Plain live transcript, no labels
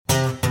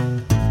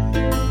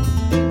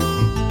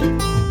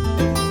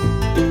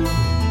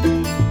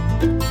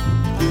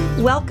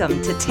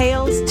Welcome to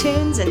Tales,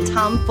 Tunes, and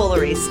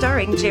Tomfoolery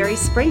starring Jerry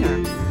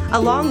Springer,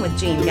 along with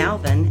Gene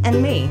Galvin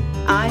and me.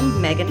 I'm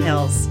Megan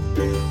Hills.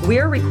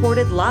 We're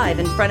recorded live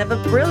in front of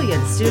a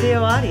brilliant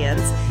studio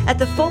audience at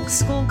the Folk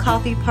School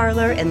Coffee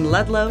Parlor in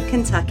Ludlow,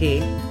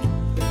 Kentucky.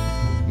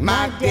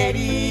 My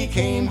daddy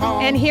came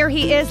home. And here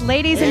he is,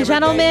 ladies and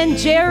gentlemen,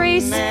 Jerry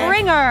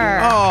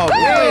Springer. Oh,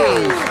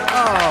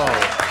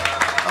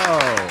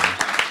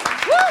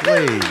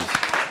 please.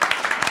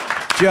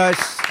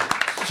 Please.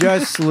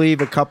 Just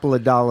leave a couple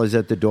of dollars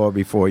at the door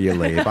before you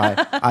leave.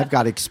 I've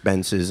got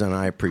expenses, and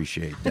I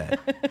appreciate that.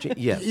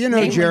 Yes. You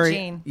know, Jerry,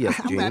 Gene. Yes,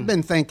 Gene. I've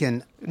been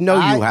thinking. No,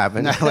 you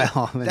haven't. No,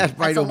 well, that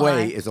right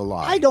away is a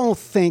lie. I don't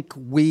think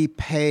we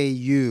pay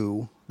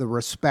you the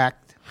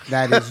respect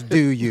that is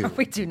due you.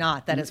 We do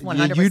not. That is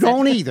 100%. You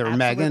don't either, Absolutely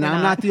Megan.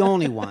 I'm not the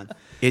only one.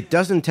 It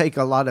doesn't take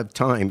a lot of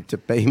time to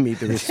pay me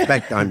the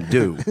respect I'm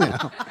due.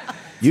 No.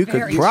 You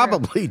could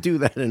probably do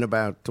that in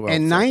about 12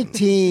 In seconds.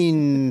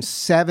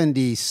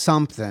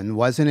 1970-something,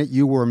 wasn't it,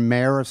 you were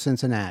mayor of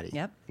Cincinnati?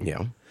 Yep.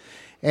 Yeah.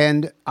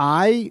 And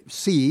I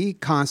see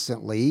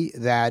constantly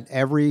that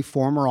every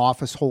former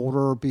office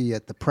holder, be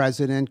it the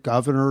president,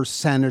 governors,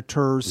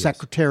 senators,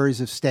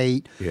 secretaries of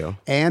state,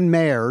 and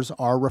mayors,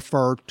 are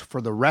referred to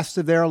for the rest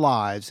of their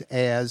lives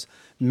as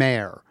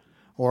mayor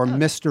or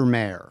Mr.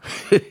 Mayor.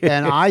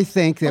 And I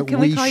think that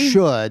we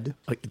should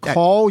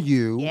call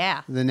you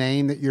the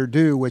name that you're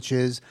due, which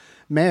is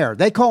Mayor.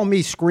 They call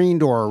me Screen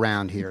Door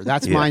around here.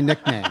 That's my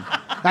nickname.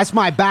 That's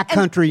my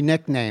backcountry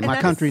nickname,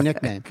 my country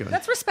nickname.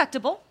 That's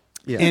respectable.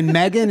 Yeah. And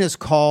Megan is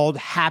called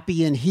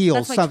Happy in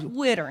Heels. That's my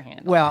Twitter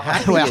handle. Well,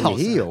 Happy in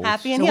Heels.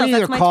 Happy in so Heels. we either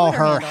That's my call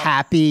Twitter her handle.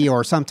 Happy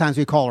or sometimes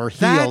we call her Heels.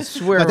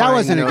 That's where but that I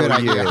wasn't a know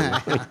good you.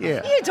 idea.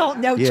 Yeah. You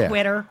don't know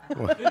Twitter.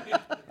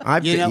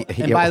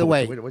 And by the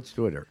way, what's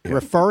Twitter?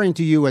 Referring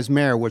to you as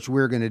mayor, which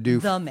we're going to do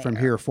from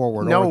here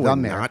forward. No, or the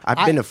I'm mayor. not.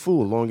 I've been a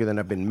fool longer than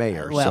I've been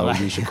mayor, so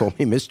you should call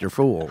me Mr.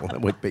 Fool. That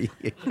would be.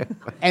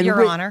 And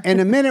Your Honor. In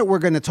a minute, we're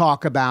going to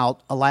talk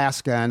about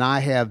Alaska, and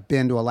I have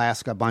been to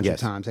Alaska a bunch of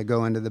times. I'm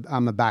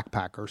a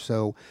backpacker,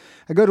 so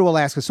I go to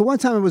Alaska. So one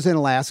time I was in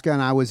Alaska,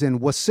 and I was in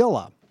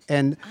Wasilla.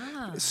 And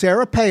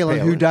Sarah Palin,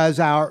 who does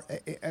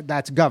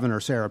that's Governor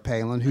Sarah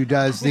Palin, who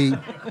does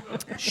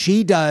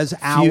she does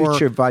our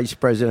future vice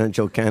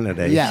presidential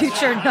candidate. Yes.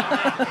 Future.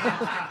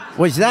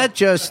 Was that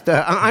just,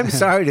 I'm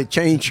sorry to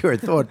change your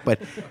thought,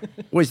 but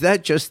was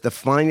that just the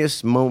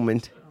finest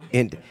moment?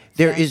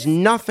 There is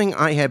nothing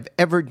I have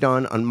ever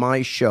done on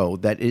my show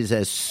that is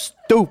as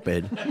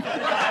stupid.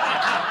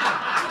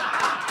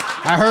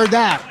 I heard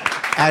that.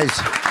 As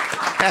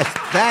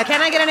that.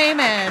 Can I get an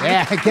amen?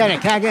 Yeah, I get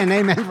it. Can I get an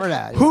amen for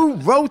that? Who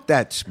wrote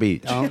that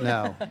speech? Don't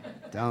know.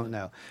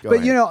 But,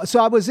 ahead. you know, so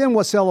I was in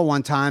Wasilla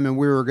one time, and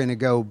we were going to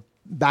go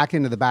back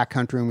into the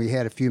backcountry, and we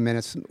had a few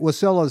minutes.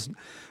 Wasilla's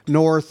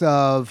north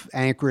of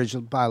Anchorage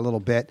by a little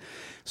bit.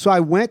 So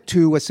I went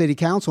to a city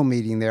council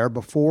meeting there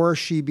before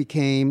she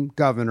became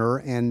governor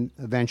and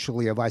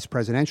eventually a vice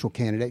presidential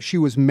candidate. She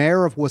was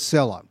mayor of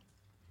Wasilla.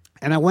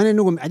 And I went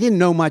into I didn't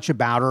know much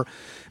about her.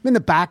 I'm in the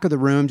back of the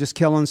room just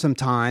killing some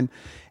time.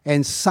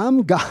 And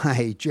some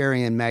guy,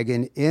 Jerry and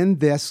Megan, in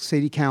this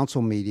city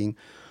council meeting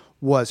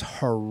was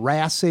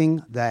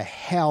harassing the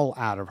hell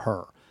out of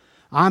her.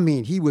 I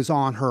mean, he was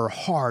on her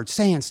hard,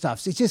 saying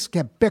stuff. He just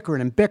kept bickering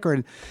and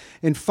bickering.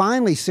 And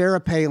finally, Sarah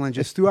Palin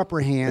just threw up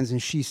her hands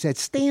and she said,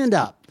 stand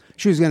up.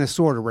 She was going to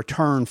sort of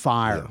return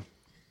fire. Yeah.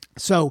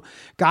 So,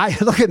 guy,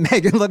 look at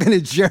Megan, looking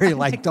at Jerry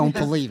like, don't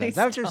believe it. Is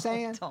that what you're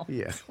saying?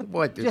 Yeah.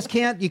 What? Just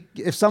can't,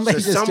 if somebody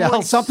just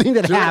tells something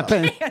that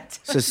happened.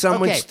 So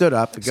someone stood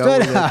up.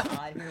 Stood up.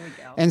 God, here we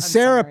go. And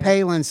Sarah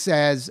Palin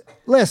says,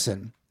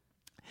 listen,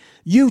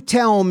 you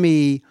tell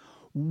me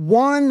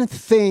one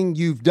thing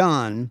you've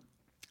done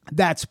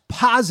that's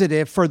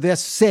positive for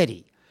this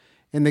city.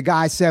 And the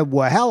guy said,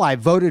 well, hell, I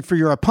voted for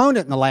your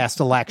opponent in the last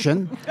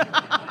election.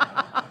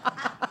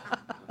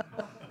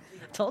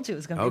 Told you it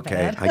was going to be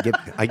bad.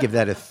 I give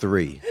that a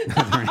 3.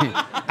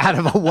 Out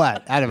of a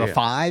what? Out of a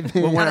 5?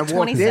 Well, when I walked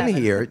 27. in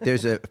here,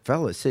 there's a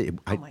fella sitting.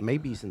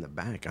 Maybe he's in the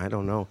back. I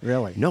don't know.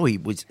 Really? No, he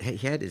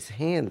had his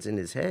hands in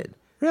his head.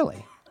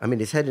 Really? I mean,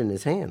 his head in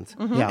his hands.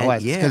 Mm-hmm. Yeah,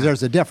 because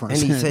there's a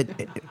difference. And he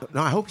said,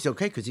 no, I hope he's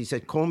okay, because he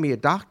said, call me a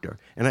doctor.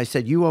 And I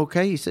said, you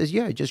okay? He says,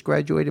 yeah, I just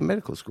graduated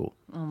medical school.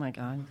 Oh, my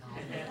God.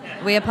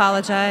 We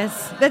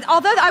apologize.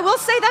 Although I will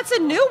say that's a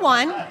new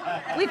one.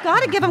 We've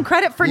got to give him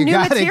credit for new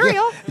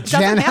material.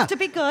 Doesn't have to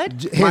be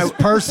good. His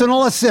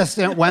personal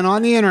assistant went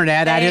on the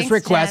internet at his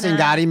request and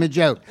got him a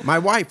joke. My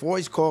wife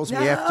always calls me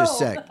after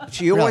sex.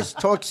 She always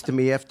talks to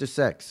me after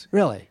sex.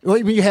 Really? Well,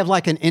 you have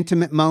like an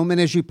intimate moment,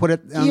 as you put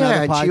it on the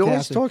other podcast? Yeah, she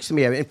always talks to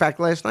me. In fact,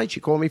 last night she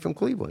called me from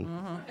Cleveland.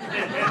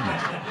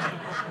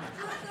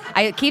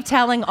 I keep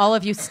telling all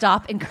of you,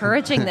 stop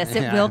encouraging this.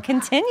 It will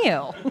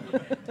continue.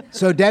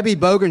 So Debbie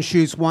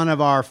Bogenschuet's one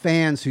of our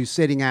fans who's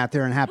sitting out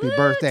there, and happy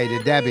birthday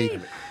to Debbie.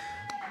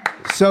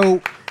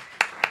 So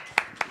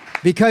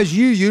Because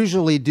you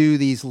usually do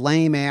these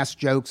lame ass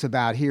jokes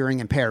about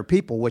hearing impaired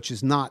people, which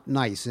is not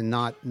nice and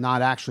not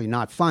actually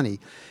not funny.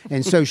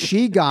 And so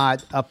she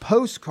got a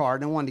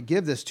postcard, and I wanted to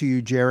give this to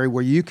you, Jerry,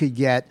 where you could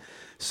get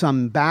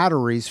some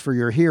batteries for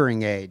your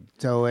hearing aid.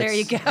 So there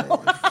you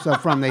go. So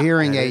from the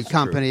hearing aid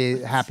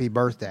company, happy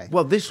birthday.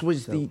 Well, this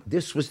was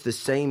the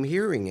same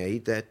hearing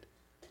aid that.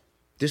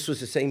 This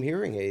was the same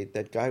hearing aid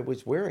that guy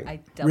was wearing.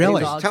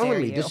 Really? He was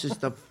telling me this is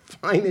the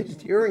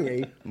finest hearing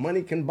aid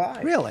money can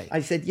buy. Really?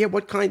 I said, yeah,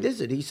 what kind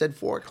is it? He said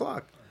 4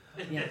 o'clock.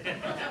 Yeah.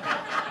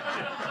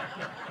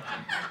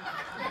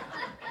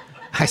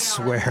 I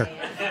swear.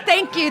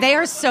 Thank you. They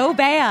are so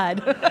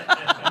bad.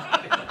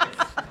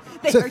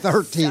 It's a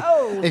 13.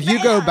 If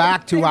you go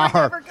back to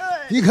our,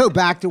 if you go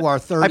back to our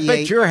 38. I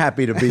bet you're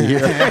happy to be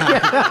here.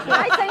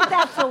 I think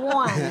that's a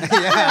 1.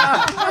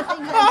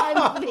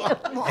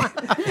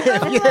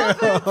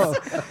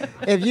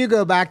 If you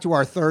go back to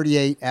our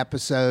 38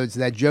 episodes,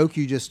 that joke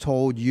you just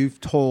told, you've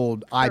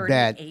told, I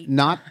bet,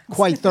 not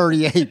quite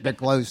 38, but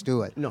close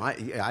to it. No, I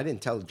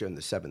didn't tell it during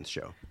the 7th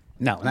show.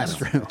 No, that's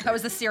true. That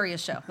was the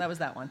serious show. That was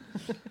that one.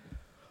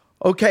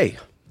 Okay.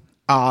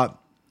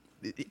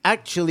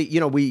 Actually,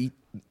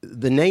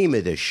 the name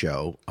of this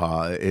show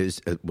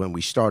is, when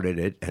we started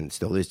it, and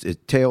still is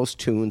Tales,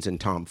 Tunes, and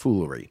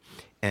Tomfoolery.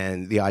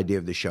 And the idea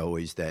of the show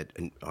is that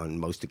on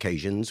most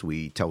occasions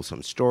we tell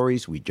some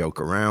stories, we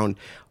joke around,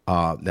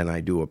 then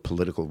I do a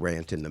political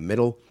rant in the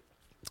middle,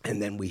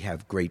 and then we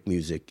have great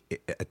music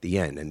at the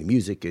end. And the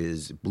music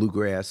is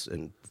bluegrass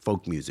and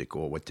folk music,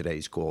 or what today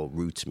is called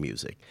roots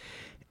music.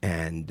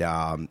 And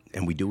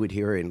we do it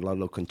here in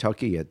Ludlow,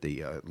 Kentucky, at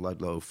the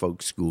Ludlow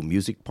Folk School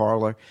Music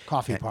Parlor.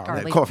 Coffee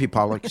parlor. Coffee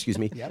parlor, excuse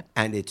me. Yep.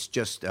 And it's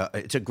just,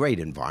 it's a great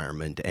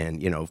environment.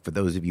 And, for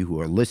those of you who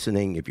are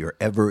listening, if you're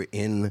ever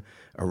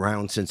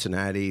around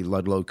Cincinnati,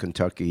 Ludlow,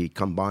 Kentucky,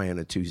 come by on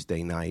a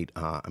Tuesday night.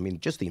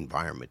 Just the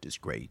environment is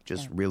great.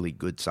 Just really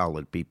good,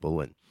 solid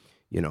people. And,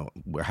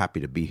 we're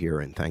happy to be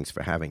here, and thanks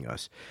for having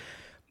us.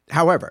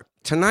 However,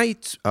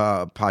 tonight's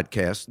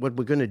podcast, what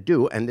we're going to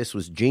do, and this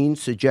was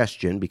Gene's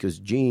suggestion, because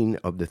Gene,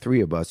 of the three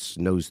of us,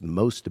 knows the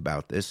most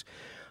about this,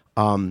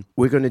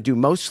 we're going to do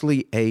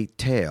mostly a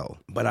tale,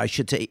 but I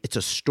should say it's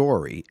a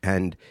story,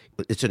 and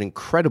it's an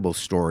incredible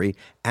story,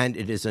 and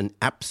it is an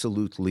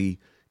absolutely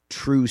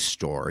true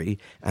story,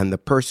 and the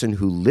person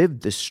who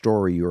lived this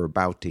story you're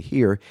about to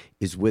hear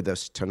is with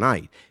us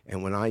tonight.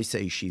 And when I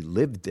say she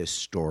lived this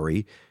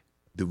story,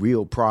 the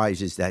real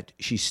prize is that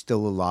she's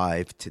still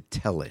alive to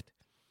tell it.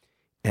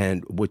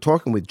 And we're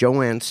talking with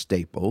Joanne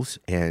Staples.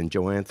 And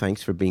Joanne,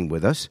 thanks for being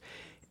with us.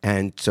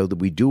 And so that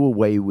we do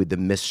away with the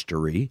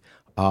mystery,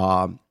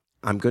 I'm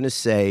going to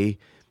say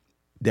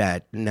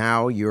that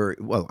now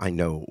I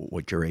know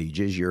what your age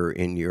is. You're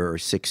in your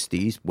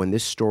 60s. When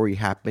this story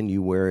happened,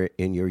 you were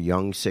in your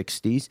young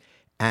 60s.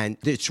 And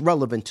it's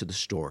relevant to the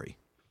story.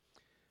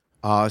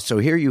 So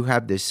here you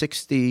have this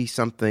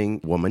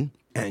 60-something woman,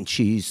 and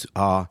she's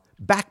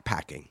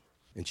backpacking.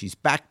 And she's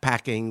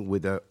backpacking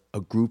with a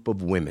group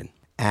of women.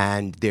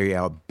 And they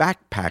are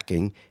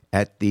backpacking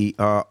at the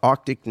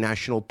Arctic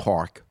National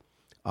Park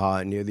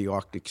near the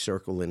Arctic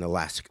Circle in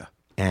Alaska.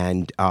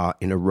 And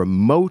in a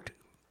remote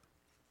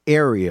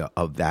area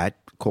of that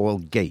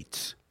called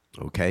Gates,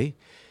 okay?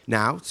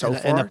 Now,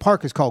 and the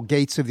park is called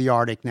Gates of the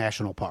Arctic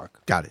National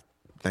Park. Got it.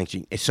 Thanks,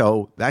 Gene.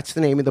 So that's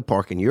the name of the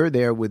park, and you're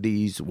there with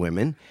these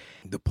women.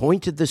 The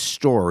point of the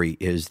story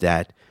is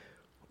that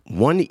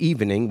one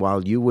evening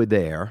while you were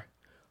there,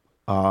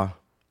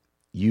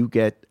 you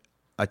get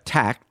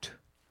attacked,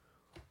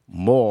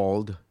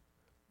 mauled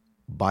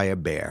by a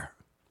bear.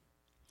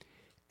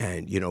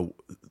 And,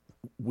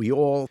 we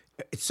all,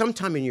 at some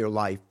time in your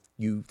life,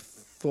 you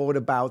thought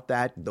about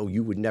that, though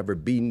you would never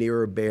be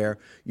near a bear.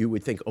 You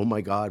would think, oh, my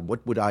God,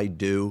 what would I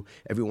do?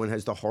 Everyone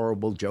has the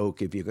horrible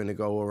joke, if you're going to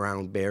go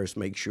around bears,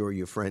 make sure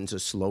your friends are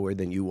slower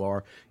than you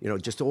are.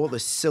 Just all the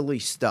silly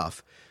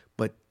stuff.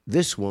 But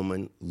this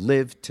woman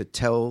lived to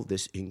tell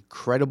this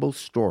incredible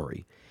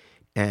story.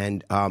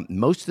 And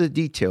most of the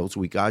details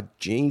we got,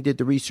 Gene did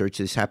the research.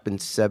 This happened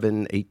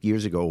 7-8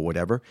 years ago or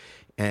whatever.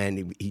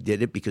 And he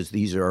did it because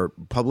these are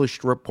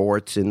published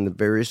reports in the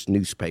various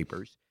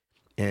newspapers.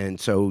 And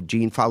so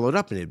Gene followed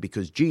up on it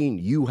because, Gene,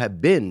 you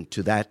have been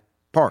to that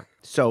park.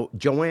 So,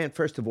 Joanne,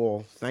 first of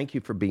all, thank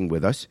you for being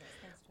with us.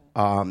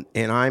 And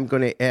I'm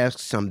going to ask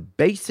some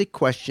basic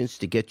questions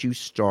to get you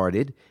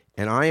started.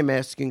 And I am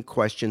asking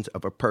questions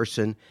of a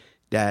person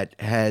that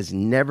has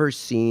never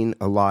seen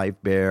a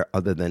live bear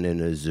other than in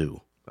a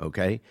zoo,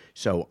 okay?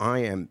 So I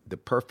am the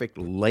perfect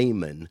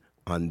layman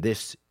on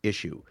this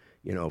issue.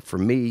 For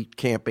me,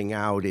 camping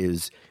out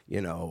is,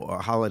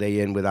 a Holiday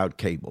Inn without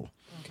cable.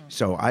 Mm-hmm.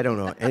 So I don't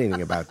know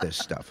anything about this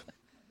stuff.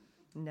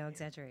 No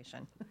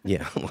exaggeration.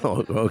 Yeah,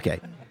 well, okay.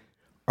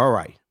 All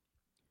right.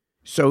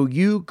 So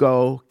you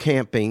go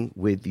camping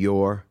with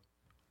your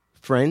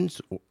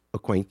friends,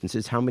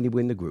 acquaintances. How many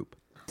were in the group?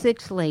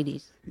 6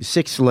 ladies.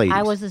 6 ladies.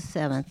 I was the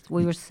 7th.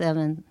 We were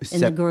 7 in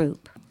the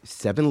group.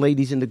 7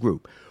 ladies in the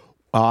group.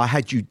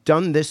 Had you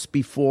done this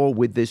before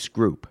with this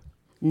group?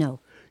 No.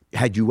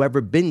 Had you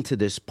ever been to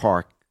this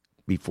park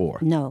before?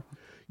 No.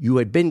 You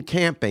had been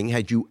camping.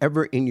 Had you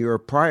ever, in your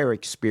prior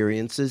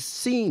experiences,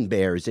 seen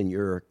bears in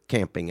your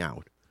camping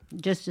out?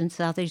 Just in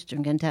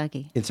southeastern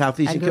Kentucky. In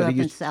southeastern Kentucky? I grew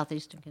Kentucky? up in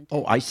southeastern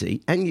Kentucky. Oh, I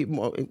see.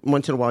 And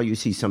once in a while you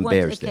see some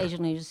bears there.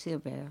 Occasionally you see a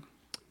bear.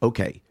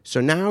 Okay.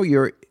 So now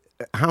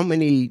how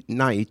many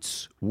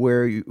nights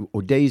or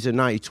days and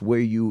nights were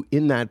you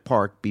in that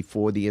park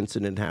before the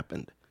incident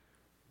happened?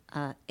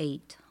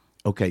 8.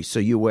 Okay, so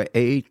you were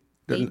 8?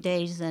 8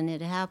 days, and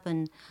it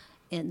happened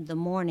in the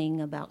morning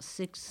about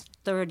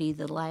 6:30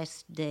 the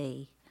last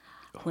day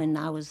when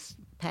I was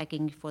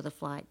packing for the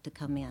flight to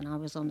come in. I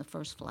was on the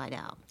first flight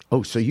out.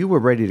 Oh, so you were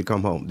ready to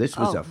come home. This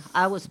was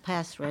I was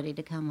past ready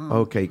to come home.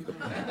 Okay.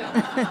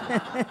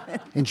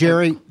 And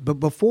Jerry, but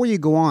before you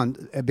go on,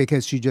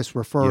 because you just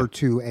referred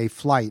to a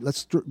flight,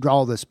 let's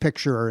draw this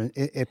picture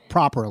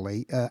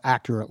properly,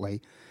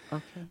 accurately.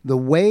 Okay. The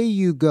way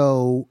you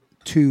go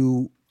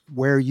to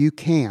where you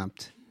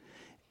camped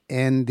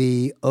in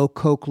the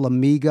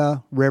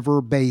Ococlamiga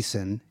River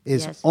Basin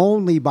is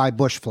only by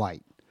bush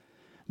flight.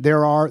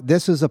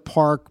 This is a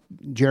park,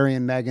 Jerry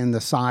and Megan,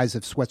 the size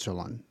of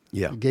Switzerland.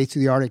 Yeah. The Gates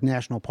of the Arctic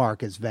National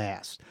Park is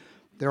vast.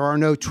 There are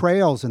no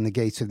trails in the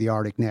Gates of the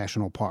Arctic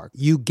National Park.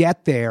 You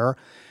get there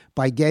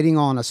by getting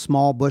on a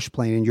small bush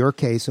plane. In your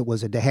case, it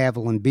was a de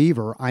Havilland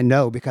Beaver. I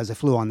know because I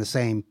flew on the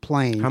same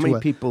plane. How many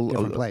people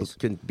place.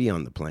 can be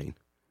on the plane?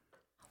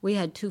 We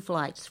had 2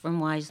 flights from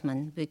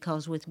Wiseman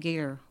because with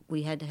gear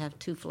we had to have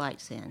 2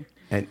 flights in.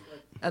 And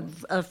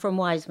from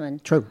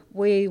Wiseman. True.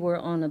 We were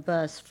on a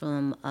bus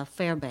from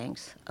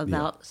Fairbanks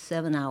about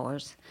 7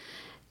 hours.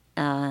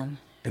 And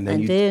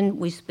then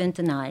we spent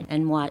the night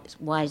in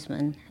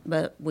Wiseman,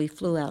 but we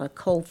flew out of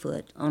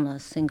Coldfoot on a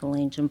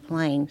single-engine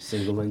plane.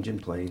 Single-engine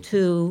plane.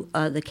 To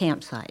the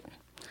campsite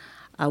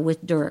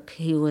with Dirk.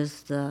 He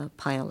was the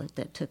pilot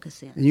that took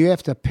us in. And you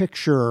have to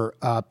picture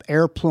an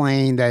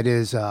airplane that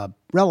is a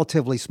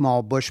relatively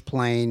small bush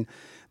plane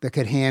that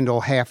could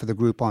handle half of the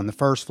group on the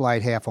first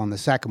flight, half on the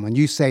second. When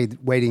you say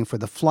waiting for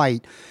the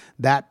flight,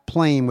 that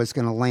plane was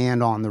going to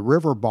land on the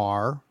river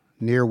bar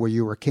near where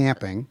you were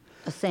camping.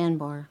 A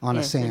sandbar. On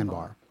a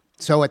sandbar.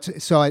 So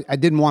I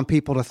didn't want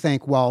people to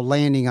think, well,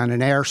 landing on an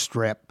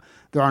airstrip,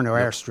 there are no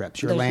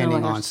airstrips. You're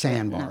landing on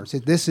sandbars. No.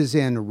 This is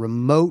in a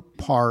remote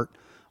part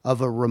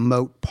of a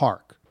remote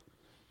park.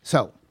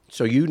 So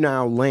you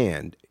now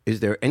land.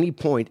 Is there any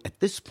point at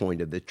this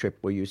point of the trip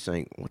where you're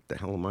saying, what the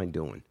hell am I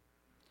doing?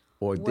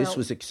 Or this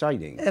was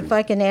exciting? If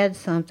I can add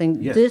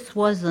something, this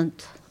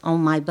wasn't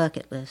on my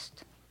bucket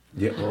list.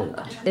 Yeah. Oh.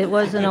 It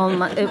wasn't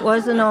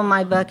on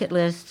my bucket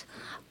list.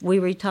 We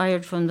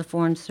retired from the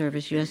Foreign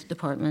Service, U.S.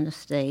 Department of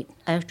State.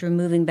 After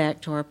moving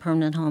back to our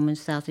permanent home in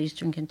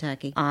southeastern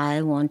Kentucky,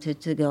 I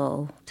wanted to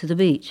go to the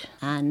beach.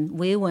 And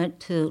we went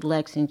to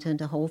Lexington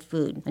to Whole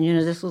Food. And,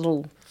 this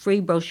little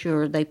free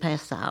brochure they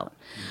pass out.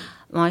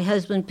 My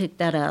husband picked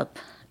that up,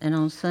 and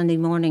on Sunday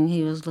morning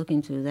he was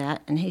looking through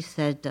that, and he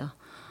said,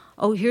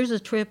 here's a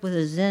trip with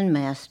a Zen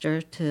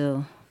master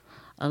to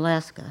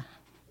Alaska.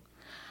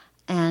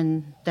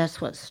 And that's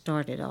what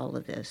started all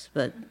of this.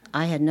 But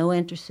I had no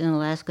interest in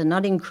Alaska,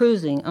 not in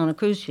cruising on a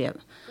cruise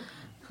ship.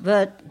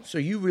 So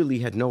you really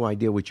had no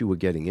idea what you were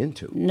getting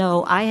into?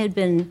 No, I had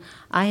been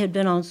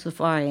on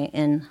safari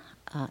in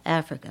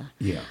Africa.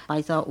 Yeah.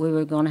 I thought we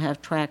were going to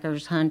have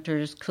trackers,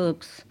 hunters,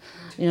 cooks,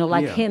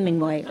 like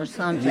Hemingway or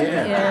something.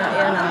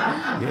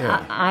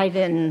 Yeah. I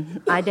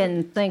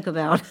didn't think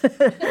about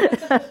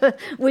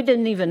we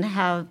didn't even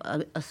have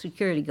a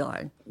security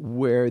guard.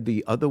 Were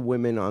the other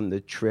women on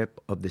the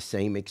trip of the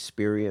same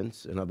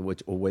experience? In other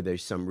words, or were there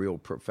some real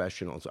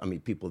professionals? I mean,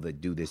 people that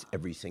do this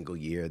every single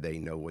year, they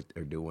know what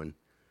they're doing?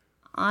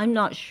 I'm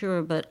not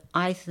sure, but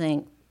I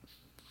think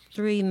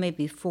 3,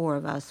 maybe 4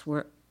 of us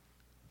were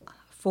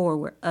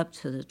up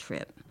to the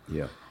trip.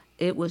 Yeah.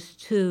 It was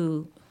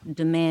too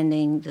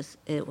demanding.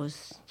 It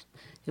was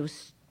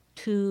just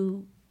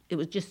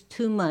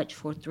too much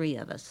for 3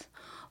 of us.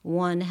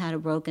 One had a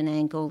broken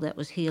ankle that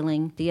was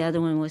healing. The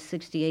other one was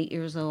 68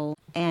 years old.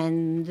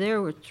 And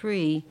there were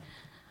 3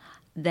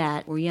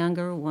 that were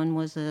younger. One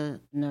was a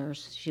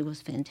nurse. She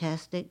was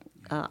fantastic.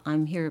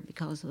 I'm here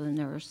because of a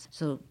nurse.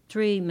 So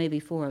 3, maybe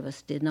 4 of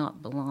us did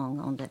not belong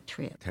on that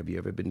trip. Have you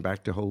ever been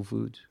back to Whole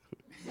Foods?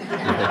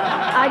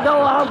 I go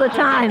all the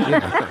time.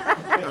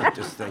 I'm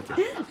just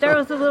thinking. There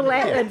was a little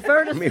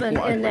advertisement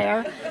in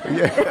there.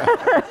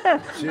 Yeah.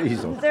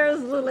 Jesus. There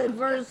was a little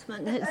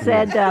advertisement that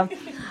said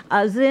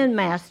a Zen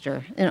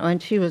master,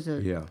 and she was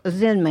a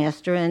Zen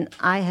master, and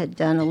I had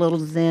done a little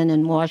Zen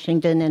in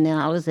Washington and in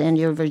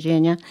Alexandria,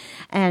 Virginia,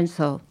 and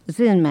so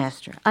Zen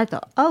master. I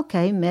thought,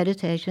 okay,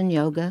 meditation,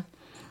 yoga,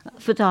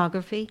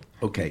 photography.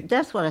 Okay.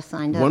 That's what I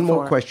signed up for. One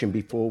more question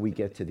before we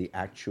get to the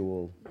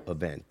actual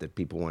event that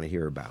people want to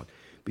hear about.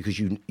 Because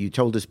you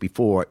told us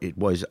before it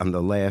was on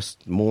the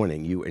last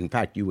morning. You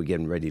were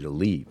getting ready to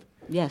leave.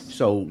 Yes.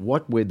 So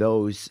what were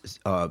those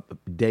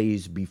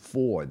days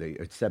before the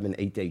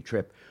 7-8 day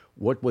trip?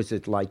 What was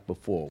it like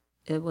before?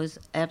 It was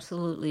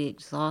absolutely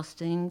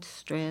exhausting,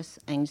 stress,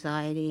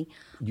 anxiety.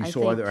 You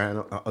saw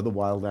other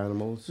wild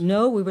animals?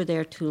 No, we were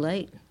there too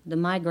late. The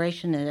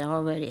migration had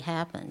already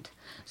happened.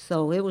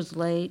 So it was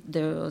late.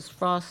 There was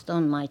frost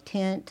on my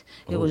tent.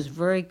 It was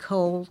very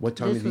cold. What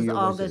time of the year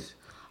was this?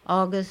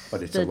 August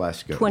But it's the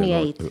Alaska,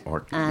 28th,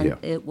 Arctic, and yeah.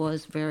 it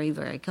was very,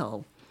 very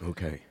cold.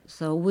 Okay.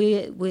 So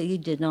we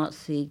did not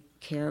see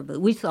caribou.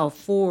 We saw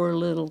 4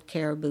 little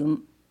caribou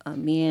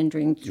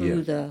meandering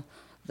through the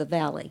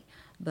valley.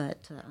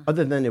 But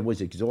other than it was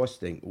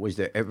exhausting, was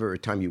there ever a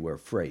time you were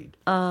afraid?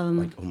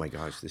 Like, oh my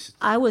gosh, this is...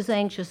 I was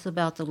anxious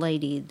about the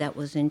lady that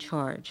was in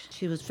charge.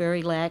 She was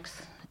very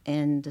lax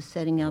in the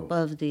setting up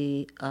of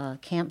the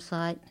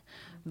campsite,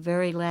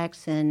 very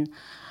lax, and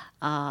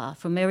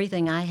from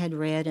everything I had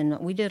read, and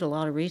we did a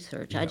lot of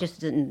research. I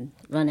just didn't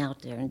run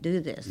out there and do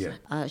this.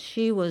 Yeah.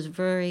 She was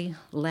very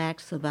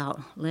lax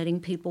about letting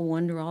people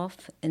wander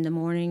off in the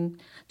morning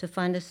to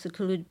find a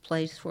secluded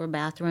place for a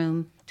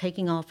bathroom,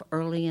 taking off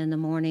early in the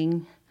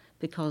morning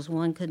because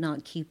one could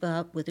not keep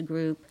up with a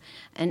group.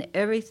 And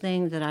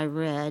everything that I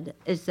read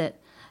is that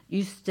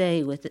you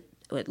stay with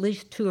at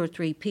least 2 or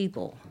 3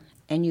 people,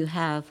 and you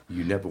have...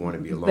 You never want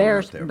to be alone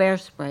out there. Bear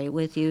spray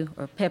with you,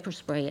 or pepper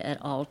spray at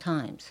all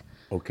times.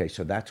 Okay,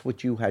 so that's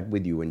what you had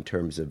with you in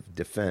terms of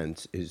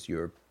defense, is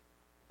your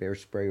bear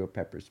spray or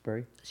pepper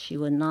spray? She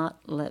would not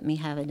let me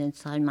have it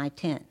inside my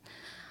tent.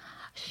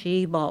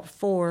 She bought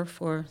 4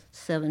 for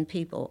 7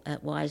 people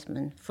at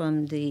Wiseman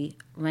from the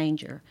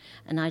ranger.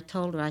 And I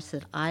told her, I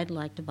said, I'd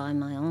like to buy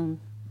my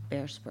own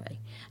bear spray.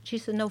 She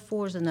said, no,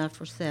 4 is enough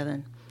for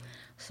 7.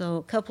 So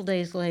a couple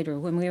days later,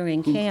 when we were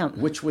in camp...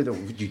 Which were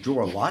did you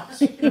draw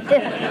lots?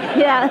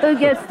 Yeah, who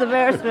gets the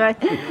bear spray?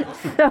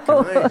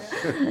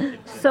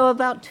 So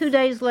about 2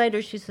 days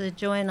later, she said,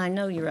 Joanne, I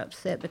know you're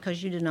upset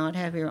because you do not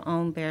have your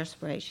own bear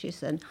spray. She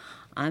said,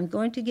 I'm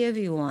going to give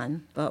you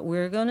one, but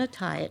we're going to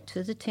tie it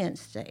to the tent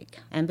stake.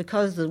 And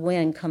because of the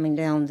wind coming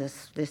down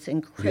this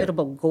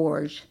incredible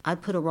gorge, I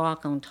put a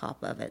rock on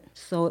top of it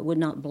so it would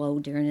not blow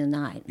during the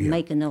night,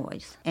 make a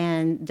noise.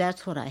 And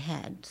that's what I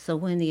had. So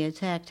when the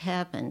attack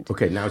happened,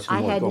 okay, now it's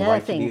I had go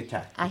nothing. Right to the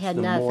attack. I had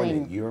the nothing.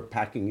 Morning. You're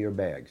packing your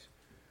bags.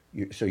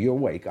 So you're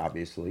awake,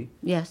 obviously.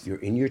 Yes. You're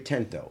in your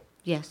tent, though.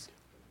 Yes.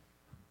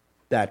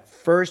 That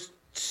first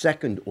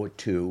second or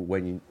two,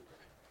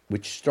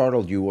 which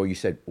startled you, or you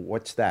said,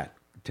 what's that?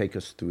 Take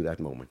us through that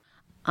moment.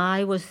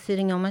 I was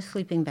sitting on my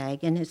sleeping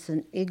bag, and it's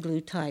an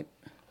igloo-type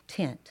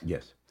tent.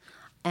 Yes.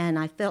 And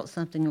I felt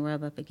something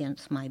rub up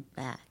against my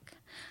back.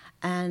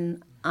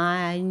 And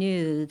I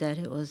knew that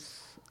it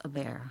was a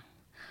bear.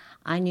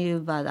 I knew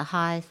by the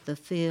height, the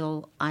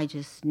feel, I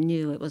just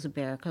knew it was a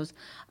bear, because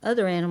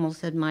other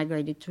animals had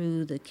migrated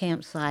through the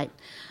campsite,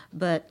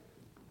 but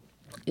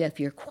if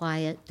you're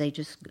quiet, they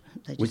just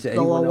Was there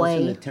go anyone away. else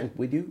in the tent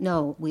with you?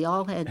 No, we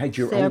all had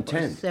your own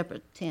tent?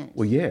 separate tents.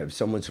 Well, yeah, if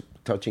someone's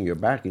touching your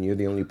back and you're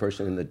the only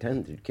person in the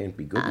tent, it can't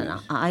be good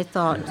news. I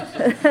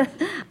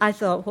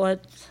thought,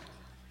 what?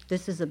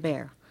 This is a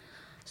bear.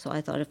 So I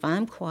thought, if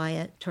I'm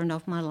quiet, turned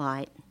off my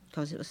light,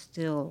 because it was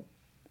still,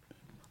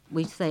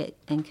 we say it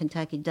in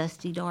Kentucky,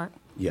 dusty dark.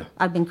 Yeah.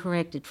 I've been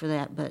corrected for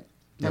that, but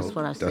that's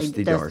what I say,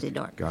 dusty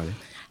dark. Got it.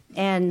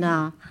 And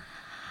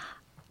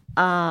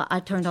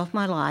I turned off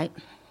my light,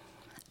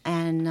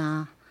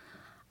 and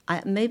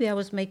maybe I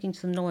was making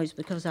some noise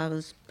because I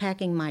was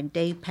packing my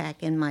day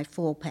pack and my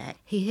full pack.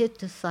 He hit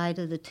the side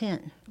of the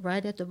tent,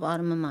 right at the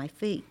bottom of my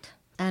feet.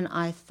 And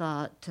I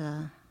thought,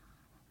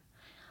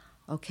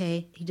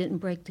 okay, he didn't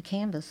break the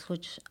canvas,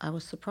 which I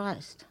was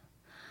surprised.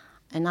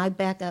 And I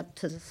back up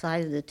to the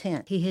side of the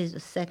tent. He hit a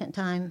second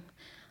time,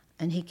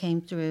 and he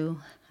came through,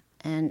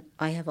 and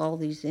I have all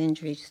these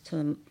injuries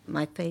to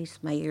my face.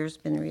 My ear's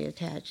been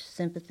reattached,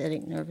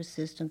 sympathetic nervous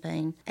system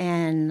pain,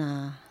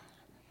 and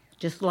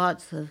just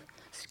lots of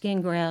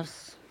skin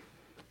grafts,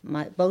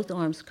 both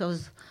arms,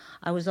 because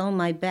I was on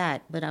my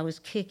back, but I was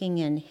kicking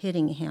and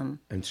hitting him.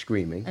 And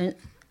screaming.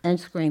 And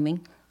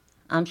screaming.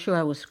 I'm sure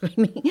I was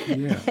screaming.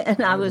 Yeah,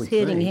 and I was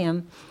hitting think.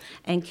 him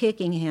and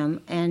kicking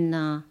him,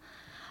 and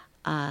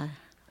as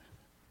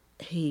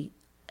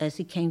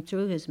he came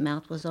through, his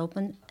mouth was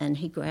open, and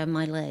he grabbed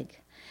my leg.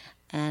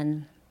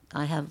 And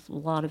I have a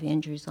lot of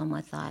injuries on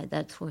my thigh.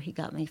 That's where he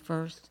got me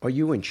first. Are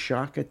you in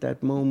shock at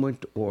that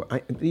moment? Or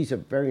these are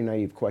very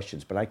naive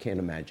questions, but I can't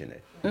imagine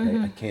it. Okay?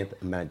 Mm-hmm. I can't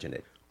imagine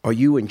it. Are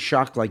you in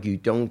shock like you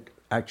don't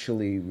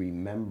actually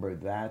remember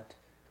that?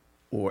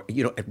 Or,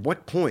 at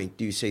what point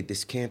do you say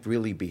this can't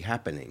really be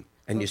happening?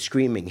 And you're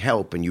screaming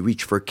help, and you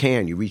reach for a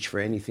can, you reach for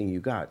anything you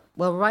got.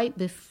 Well, right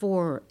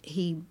before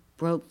he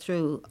broke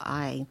through,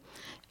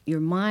 your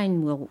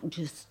mind will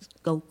just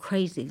go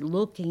crazy,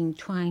 looking,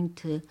 trying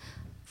to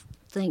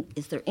think,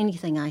 is there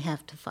anything I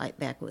have to fight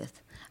back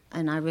with?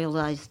 And I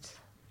realized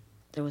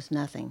there was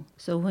nothing.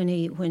 So when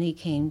he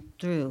came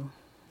through,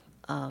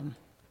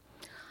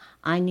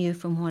 I knew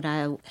from what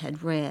I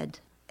had read,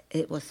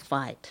 it was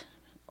fight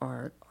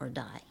or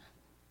die.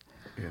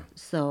 Yeah.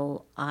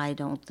 So I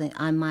don't think,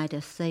 I might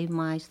have saved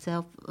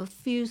myself a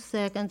few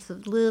seconds, a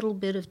little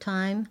bit of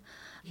time.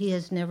 He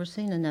has never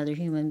seen another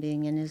human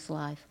being in his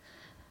life.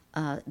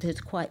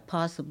 It's quite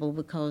possible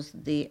because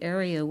the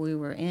area we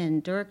were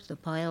in, Dirk, the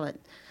pilot,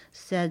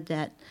 said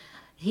that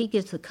he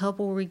gets a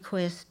couple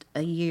requests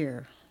a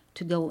year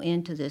to go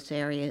into this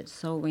area. It's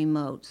so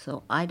remote.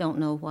 So I don't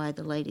know why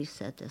the lady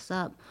set this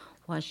up,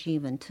 why she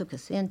even took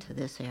us into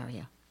this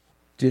area.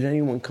 Did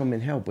anyone come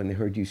and help when they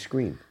heard you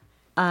scream?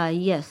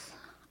 Yes,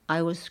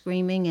 I was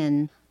screaming,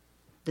 and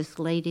this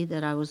lady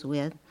that I was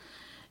with,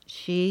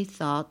 she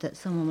thought that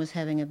someone was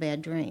having a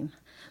bad dream.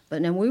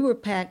 But then we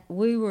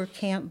were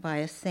camped by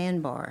a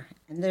sandbar,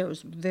 and there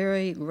was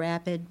very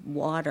rapid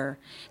water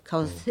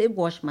because it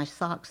washed my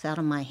socks out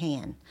of my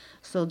hand.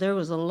 So there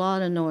was a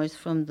lot of noise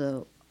from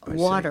the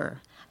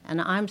water,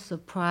 and I'm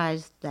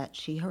surprised that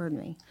she heard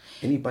me.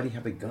 Anybody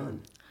have a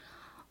gun?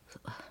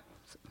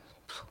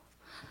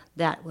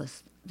 That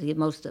was the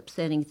most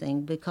upsetting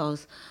thing,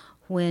 because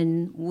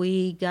when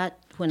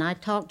I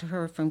talked to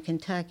her from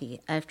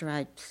Kentucky after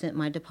I sent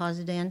my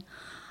deposit in,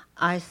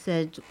 I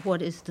said,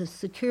 "What is the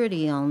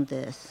security on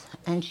this?"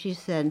 And she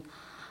said,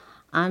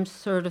 "I'm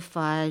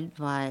certified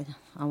by,"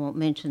 I won't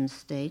mention the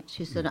state.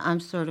 She said, "I'm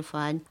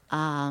certified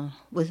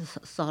with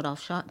a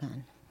sawed-off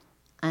shotgun."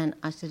 And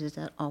I said, "Is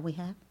that all we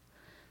have?"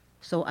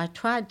 So I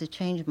tried to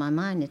change my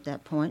mind at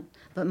that point,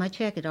 but my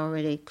check had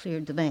already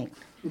cleared the bank.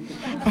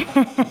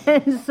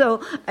 And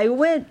so I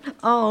went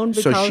on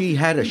because... So she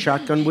had a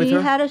shotgun with her?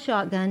 She had a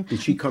shotgun. Did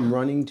she come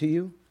running to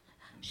you?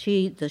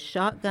 The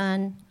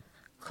shotgun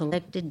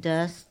collected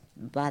dust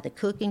by the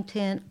cooking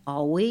tent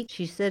all week.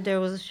 She said there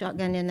was a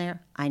shotgun in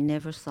there. I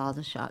never saw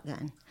the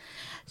shotgun.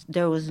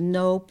 There was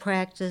no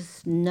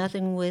practice,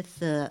 nothing with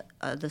the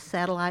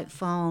satellite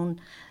phone,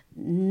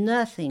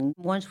 nothing.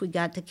 Once we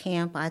got to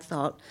camp, I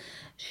thought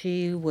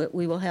we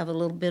will have a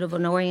little bit of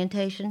an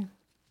orientation.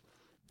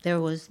 There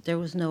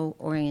was no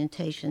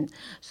orientation,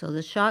 so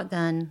the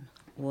shotgun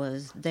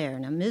was there.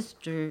 Now,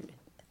 Mr.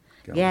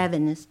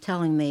 Gavin is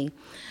telling me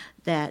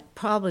that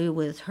probably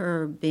with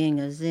her being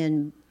a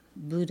Zen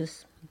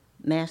Buddhist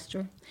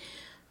master,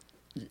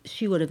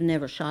 she would have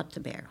never shot the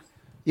bear.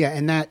 Yeah,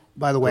 and that,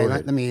 by the way,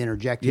 let me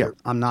interject here.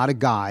 I'm not a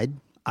guide.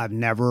 I've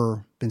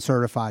never been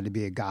certified to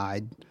be a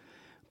guide,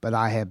 but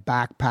I have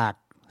backpacked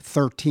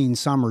 13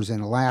 summers in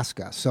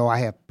Alaska, so I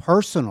have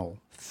personal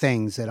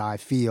things that I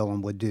feel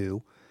and would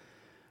do.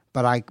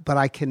 But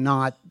I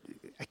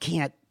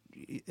can't,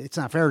 it's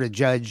not fair to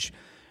judge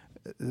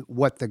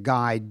what the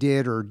guy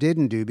did or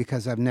didn't do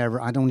because I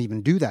don't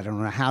even do that. I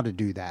don't know how to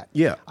do that.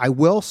 Yeah. I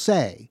will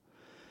say,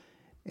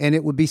 and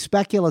it would be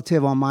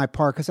speculative on my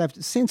part because I've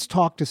since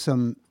talked to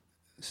some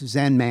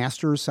Zen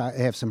masters. I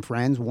have some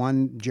friends,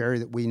 one, Jerry,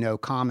 that we know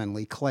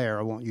commonly, Claire,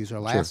 I won't use her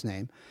last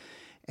name.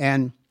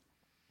 And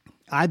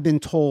I've been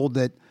told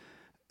that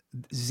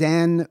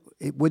Zen,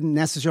 it wouldn't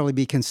necessarily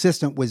be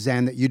consistent with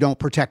Zen that you don't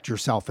protect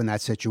yourself in that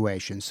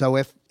situation. So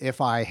if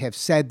I have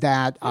said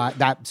that,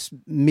 that's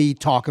me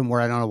talking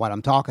where I don't know what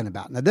I'm talking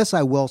about. Now, this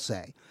I will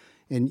say,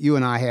 and you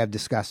and I have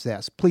discussed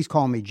this. Please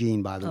call me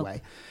Gene, by the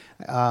way.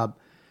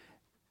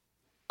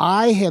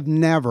 I have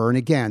never, and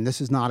again, this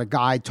is not a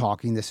guide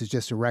talking, this is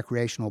just a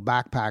recreational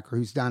backpacker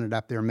who's done it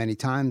up there many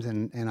times,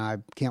 and I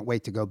can't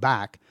wait to go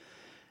back.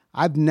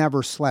 I've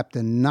never slept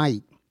a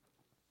night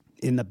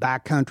in the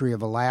backcountry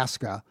of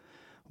Alaska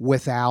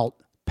without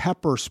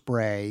pepper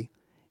spray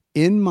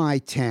in my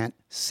tent,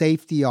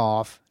 safety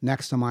off,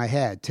 next to my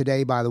head.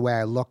 Today, by the way,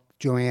 I looked,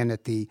 Joanne,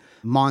 at the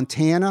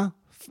Montana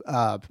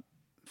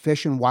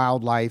Fish and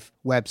Wildlife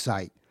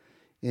website.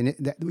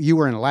 And you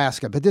were in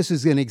Alaska, but this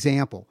is an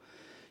example.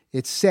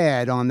 It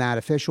said on that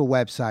official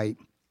website,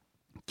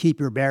 keep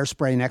your bear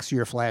spray next to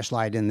your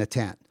flashlight in the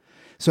tent.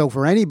 So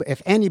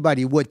if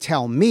anybody would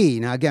tell me,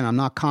 now again, I'm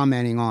not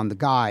commenting on the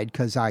guide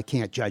because I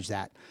can't judge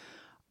that.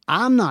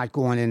 I'm not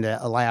going into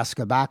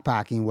Alaska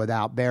backpacking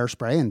without bear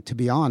spray, and to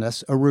be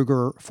honest, a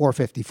Ruger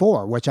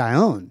 454, which I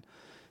own.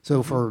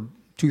 So for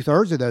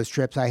 2/3 of those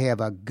trips, I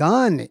have a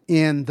gun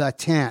in the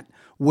tent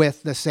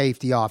with the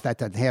safety off. That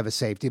doesn't have a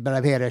safety, but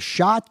I've had a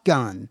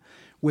shotgun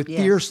with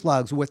deer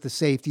slugs with the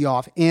safety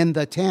off in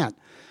the tent.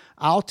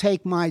 I'll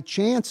take my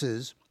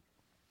chances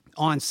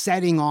on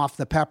setting off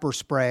the pepper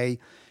spray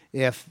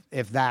if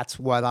that's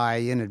what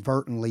I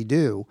inadvertently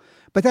do.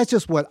 But that's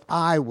just what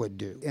I would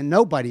do. And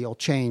nobody will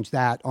change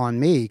that on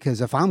me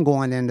because if I'm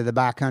going into the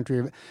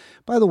backcountry,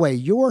 by the way,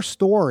 your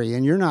story,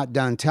 and you're not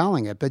done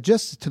telling it, but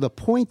just to the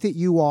point that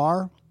you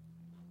are,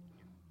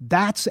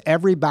 that's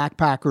every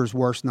backpacker's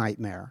worst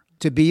nightmare.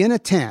 To be in a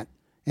tent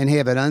and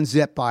have it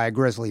unzipped by a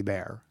grizzly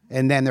bear,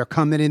 and then they're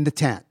coming in the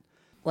tent.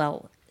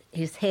 Well,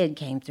 his head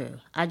came through.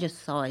 I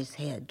just saw his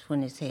head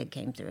when his head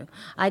came through.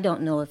 I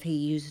don't know if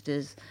he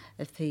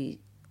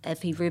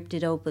ripped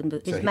it open,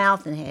 but his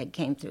mouth and head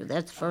came through.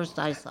 That's the first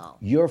I saw.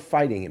 You're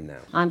fighting him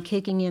now. I'm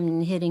kicking him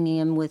and hitting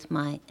him with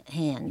my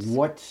hands.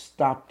 What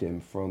stopped him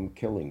from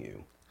killing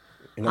you?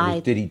 In other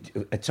words, did he?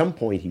 At some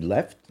point, he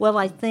left? Well,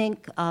 I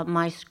think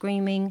my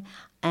screaming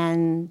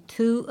and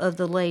two of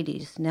the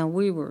ladies. Now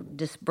we were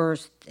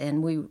dispersed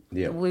and we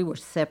were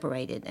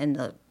separated, and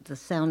the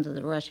sound of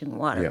the rushing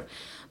water. Yeah.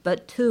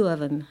 But two of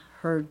them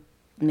heard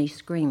me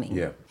screaming.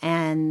 Yeah.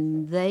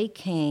 And they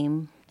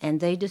came and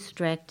they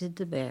distracted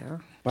the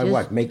bear. By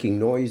what? Making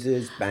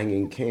noises,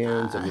 banging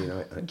cans? I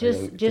mean,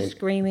 just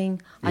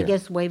screaming. Yeah. I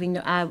guess waving.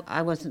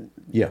 I wasn't.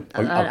 Yeah.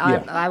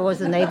 I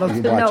wasn't able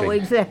to know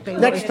exactly.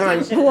 Next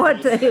time.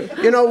 What they,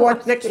 you know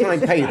what? Next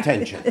time, pay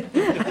attention.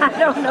 I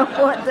don't know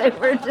what they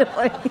were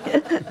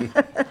doing,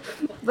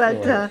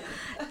 but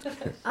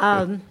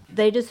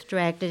they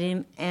distracted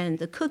him, and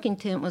the cooking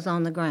tent was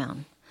on the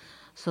ground.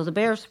 So the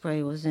bear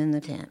spray was in the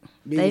tent.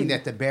 Meaning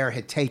that the bear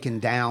had taken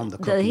down the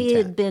cooking tent. He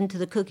had been to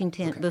the cooking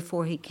tent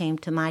before he came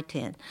to my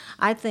tent.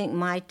 I think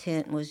my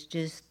tent was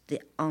just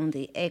on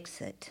the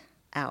exit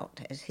out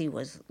as he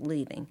was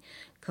leaving,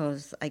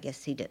 because I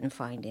guess he didn't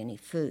find any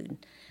food.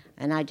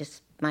 And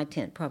my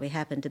tent probably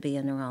happened to be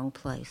in the wrong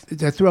place.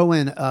 To throw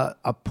in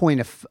a point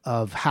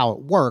of how it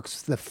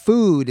works, the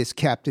food is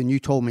kept, and you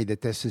told me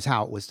that this is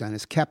how it was done,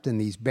 is kept in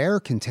these bear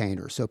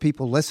containers. So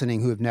people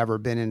listening who have never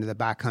been into the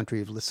backcountry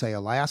of, let's say,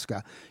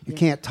 Alaska, you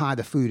can't tie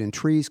the food in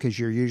trees because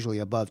you're usually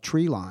above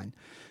tree line.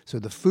 So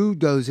the food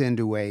goes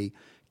into a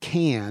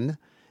can,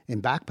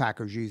 and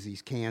backpackers use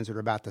these cans that are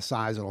about the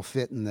size that'll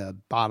fit in the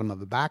bottom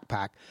of a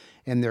backpack,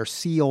 and they're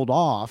sealed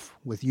off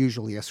with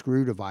usually a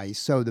screw device.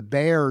 So the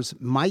bears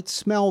might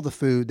smell the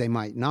food, they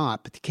might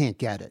not, but they can't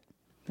get it.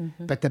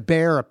 Mm-hmm. But the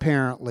bear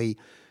apparently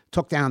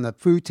took down the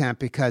food tent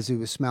because he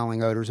was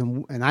smelling odors,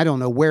 and I don't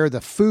know where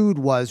the food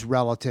was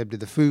relative to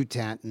the food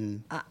tent.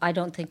 And I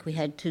don't think we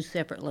had two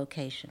separate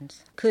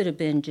locations. Could have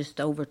been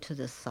just over to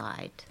the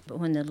side. But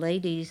when the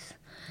ladies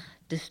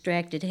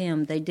distracted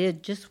him, they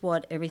did just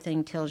what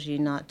everything tells you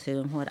not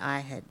to, and what I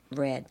had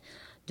read: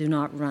 do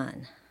not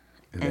run.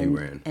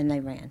 And they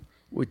ran.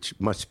 Which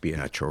must be a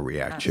natural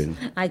reaction.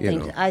 I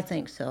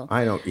think so.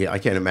 I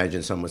can't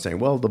imagine someone saying,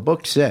 "Well, the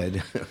book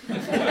said."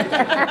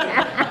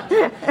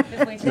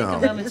 If we take a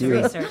moment's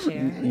research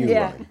here.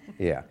 Right.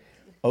 Yeah.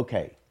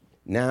 Okay.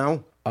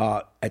 Now,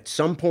 at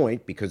some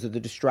point, because of the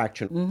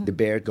distraction, the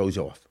bear goes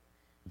off.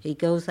 He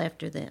goes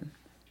after them,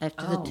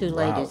 after the two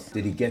ladies.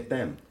 Did he get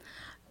them?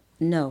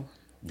 No.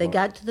 They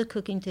got to the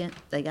cooking tent.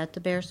 They got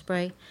the bear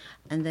spray,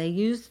 and they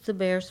used the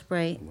bear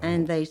spray,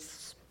 and they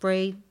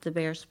sprayed the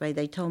bear spray,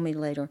 they told me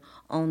later,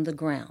 on the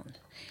ground.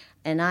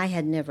 And I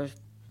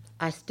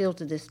still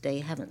to this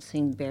day haven't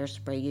seen bear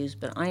spray used,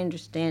 but I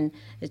understand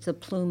it's a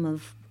plume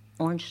of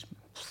orange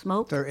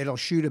smoke. It'll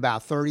shoot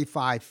about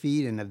 35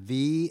 feet in a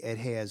V. It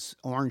has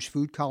orange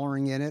food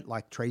coloring in it,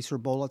 like tracer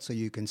bullets, so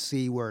you can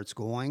see where it's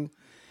going.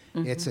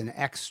 Mm-hmm. It's an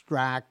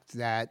extract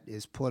that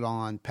is put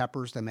on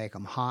peppers to make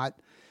them hot,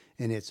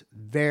 and it's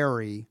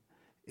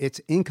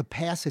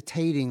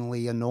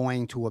incapacitatingly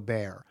annoying to a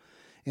bear.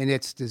 And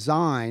its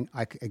design,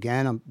 I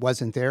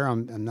wasn't there.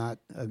 I'm not.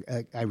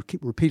 I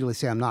repeatedly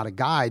say I'm not a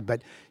guide,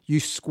 but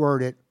you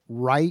squirt it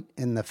right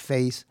in the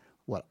face.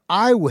 What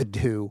I would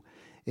do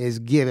is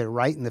give it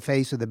right in the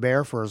face of the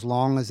bear for as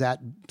long as that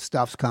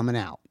stuff's coming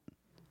out.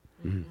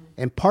 Mm-hmm.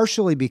 And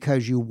partially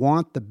because you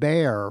want the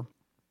bear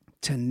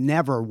to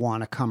never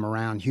want to come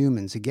around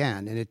humans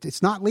again. And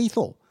it's not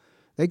lethal.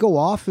 They go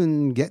off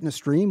and get in a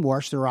stream,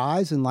 wash their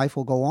eyes, and life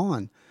will go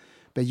on.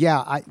 But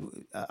yeah,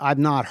 I've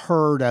not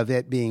heard of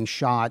it being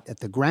shot at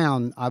the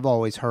ground. I've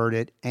always heard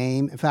it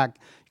aim. In fact,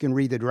 you can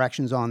read the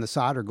directions on the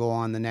side or go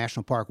on the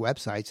national park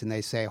websites, and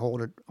they say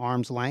hold it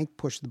arm's length,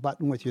 push the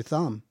button with your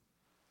thumb.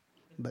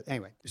 But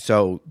anyway.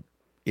 So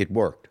it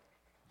worked.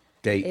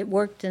 It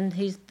worked, and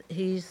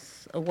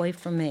he's away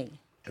from me.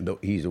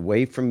 He's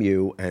away from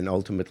you and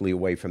ultimately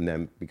away from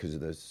them because of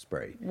the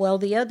spray. Well,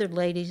 the other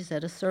ladies,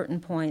 at a certain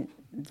point,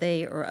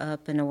 they are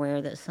up and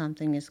aware that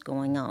something is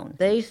going on.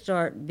 They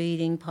start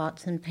beating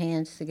pots and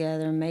pans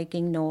together,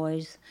 making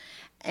noise,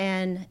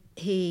 and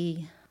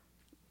he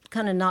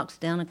kind of knocks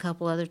down a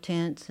couple other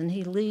tents, and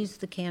he leaves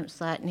the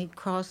campsite, and he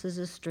crosses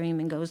a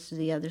stream and goes to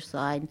the other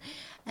side,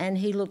 and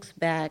he looks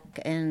back,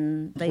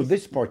 and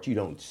this part you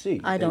don't see.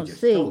 I don't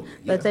see,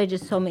 but they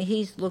just told me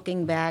he's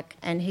looking back,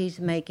 and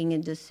he's making a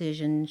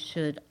decision,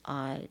 should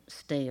I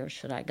stay or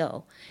should I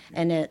go?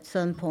 And at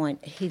some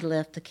point, he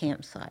left the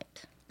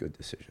campsite. Good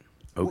decision.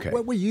 Okay.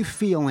 What were you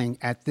feeling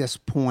at this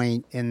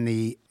point in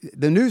the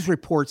news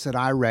reports that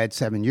I read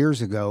 7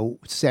 years ago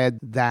said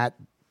that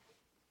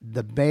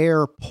the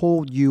bear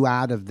pulled you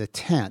out of the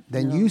tent.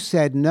 Then you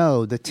said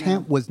no, the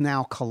tent was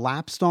now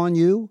collapsed on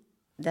you?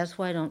 That's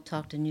why I don't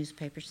talk to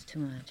newspapers too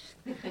much.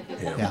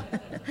 Yeah.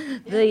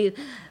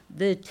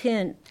 The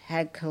tent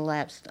had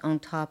collapsed on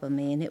top of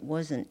me, and it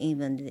wasn't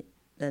even,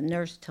 the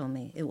nurse told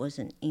me, it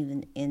wasn't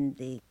even in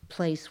the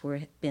place where it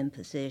had been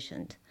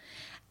positioned.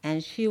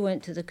 And she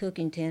went to the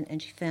cooking tent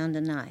and she found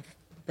a knife,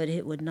 but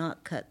it would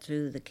not cut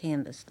through the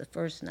canvas, the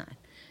first knife.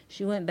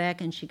 She went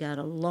back and she got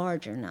a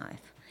larger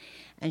knife.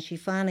 And she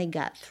finally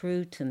got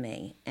through to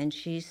me, and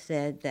she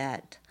said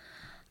that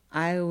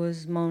I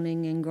was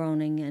moaning and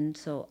groaning, and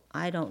so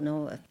I don't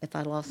know if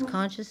I lost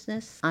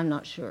consciousness. I'm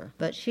not sure.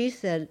 But she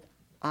said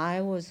I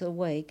was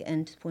awake,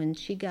 and when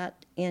she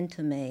got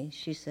into me,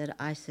 she said,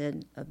 I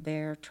said, a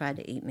bear tried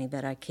to eat me,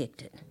 but I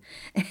kicked it.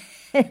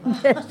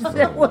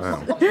 That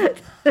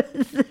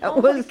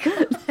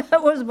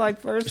was my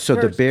first So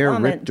the bear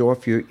comment. ripped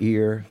off your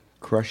ear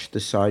crushed the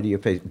side of your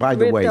face. By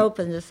the way, ripped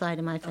open the side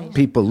of my face.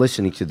 people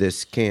listening to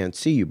this can't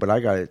see you, but I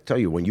got to tell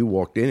you, when you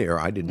walked in here,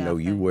 I didn't know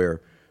you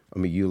were. I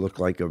mean, you look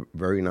like a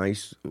very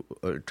nice,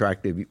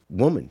 attractive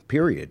woman.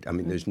 Period. I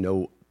mean, there's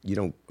no, you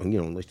don't,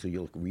 unless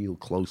you look real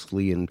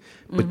closely,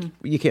 but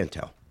you can't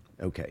tell.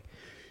 Okay,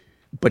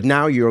 but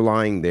now you're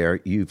lying there.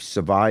 You've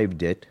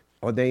survived it.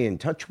 Are they in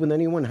touch with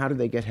anyone? How do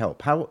they get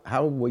help?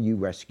 How were you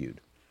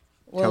rescued?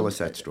 Tell us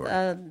that story.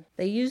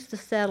 They used the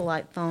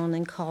satellite phone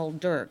and called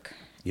Dirk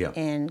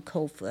in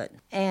Coldfoot.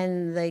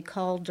 And they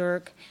called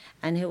Dirk,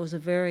 and it was a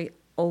very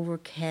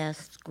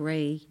overcast,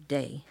 gray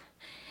day.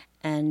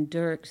 And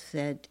Dirk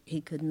said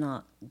he could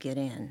not get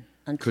in.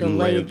 Until couldn't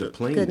land the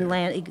plane. Couldn't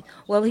land.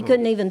 He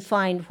couldn't even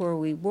find where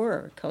we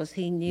were because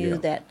he knew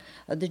that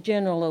the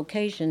general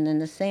location in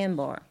the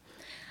sandbar.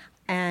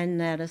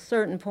 And at a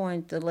certain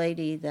point, the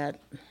lady that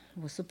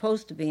was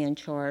supposed to be in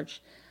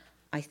charge,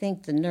 I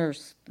think the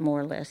nurse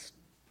more or less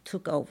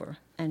took over.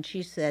 And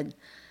she said,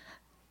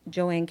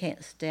 Joanne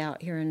can't stay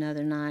out here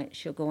another night.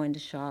 She'll go into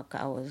shock.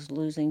 I was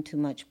losing too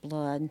much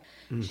blood.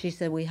 She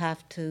said, you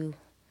have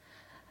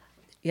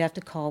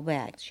to call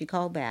back. She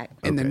called back.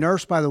 And the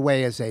nurse, by the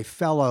way, is a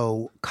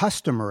fellow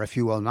customer, if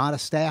you will, not a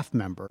staff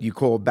member. You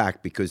called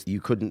back because you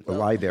couldn't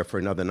lie there for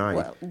another night.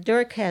 Well,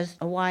 Dirk has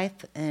a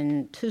wife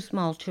and 2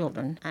 small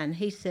children, and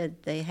he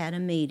said they had a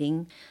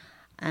meeting,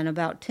 and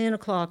about 10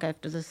 o'clock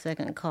after the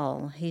second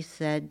call, he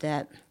said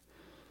that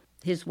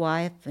his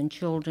wife and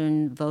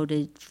children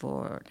voted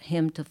for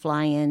him to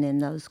fly in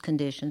those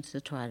conditions to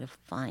try to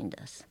find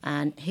us.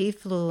 And he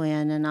flew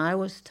in, and I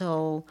was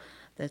told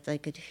that they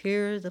could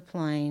hear the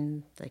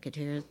plane, they could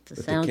hear the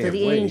sounds of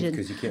the engine,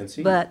 because you can't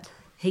see. But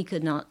he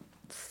could not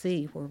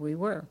see where we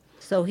were.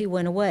 So he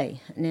went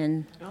away, and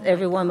then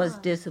everyone was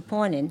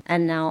disappointed.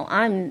 And now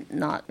I'm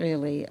not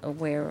really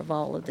aware of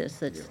all of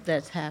this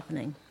that's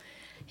happening.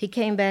 He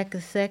came back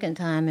a second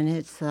time, and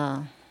it's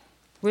a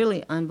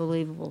really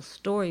unbelievable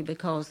story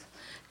because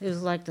it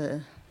was like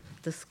the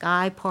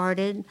sky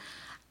parted,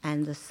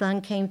 and the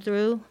sun came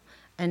through,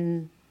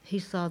 and he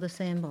saw the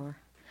sandbar.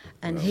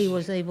 And he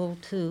was able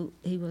to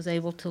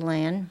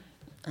land,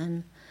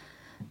 and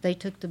they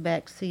took the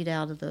back seat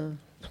out of the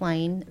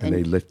plane. And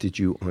they lifted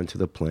you onto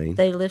the plane?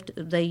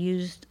 They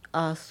used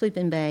a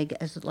sleeping bag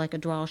as like a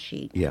draw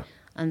sheet. Yeah.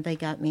 And they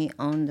got me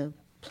on the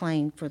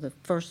plane for the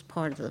first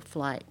part of the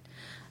flight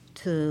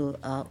to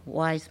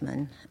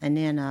Wiseman. And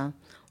then...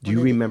 Do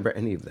you remember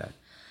any of that?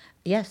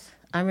 Yes,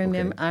 I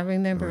remember. Okay. I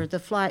remember the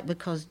flight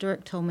because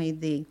Dirk told me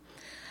the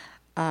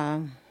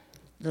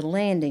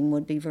landing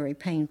would be very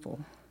painful.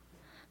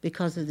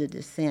 Because of the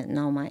descent and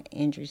all my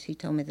injuries, he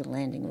told me the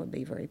landing would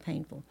be very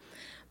painful.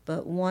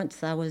 But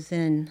once I was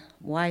in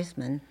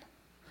Wiseman,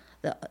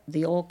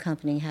 the oil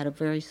company had a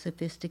very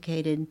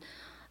sophisticated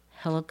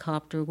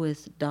helicopter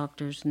with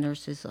doctors,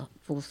 nurses, a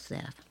full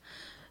staff.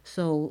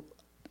 So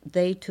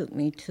they took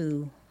me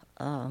to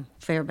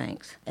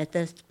Fairbanks. At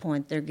this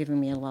point, they're giving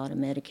me a lot of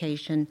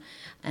medication,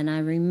 and I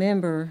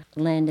remember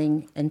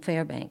landing in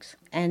Fairbanks.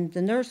 And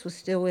the nurse was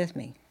still with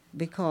me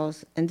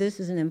because, and this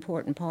is an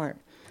important part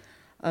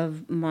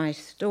of my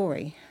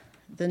story,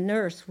 the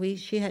nurse,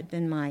 she had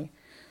been my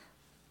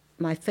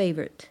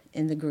favorite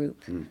in the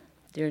group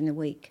during the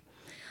week.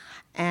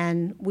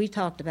 And we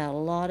talked about a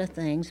lot of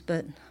things,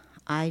 but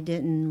I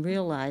didn't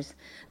realize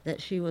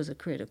that she was a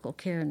critical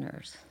care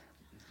nurse.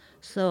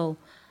 So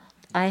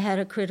I had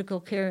a critical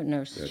care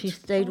nurse. She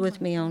stayed with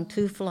me on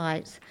 2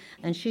 flights,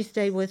 and she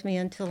stayed with me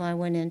until I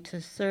went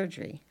into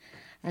surgery.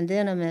 And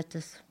then I met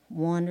this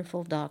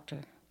wonderful doctor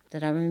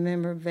that I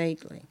remember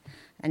vaguely.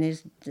 And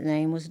his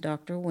name was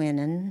Dr.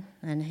 Winnan,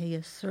 and he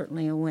is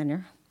certainly a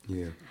winner.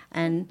 Yeah.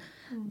 And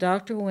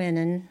Dr.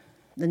 Winnan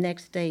the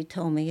next day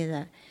told me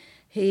that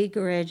he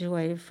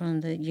graduated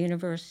from the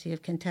University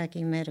of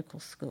Kentucky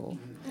Medical School.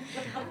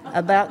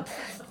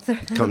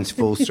 Comes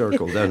full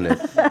circle, doesn't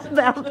it?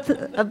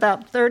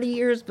 about 30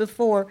 years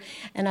before,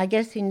 and I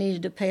guess he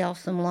needed to pay off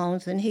some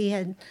loans, and he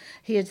had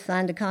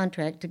signed a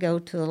contract to go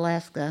to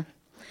Alaska,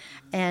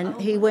 and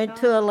he went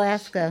to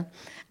Alaska.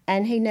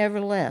 And he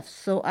never left.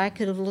 So I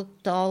could have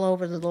looked all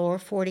over the lower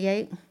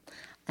 48,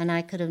 and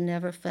I could have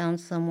never found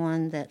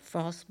someone that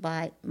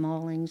frostbite,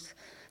 maulings,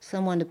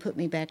 someone to put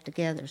me back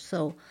together.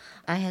 So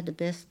I had the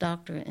best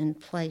doctor in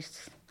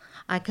place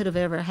I could have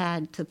ever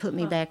had to put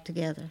me back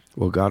together.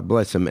 Well, God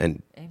bless him.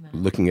 And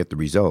looking at the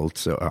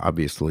results,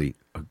 obviously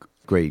a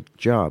great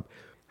job.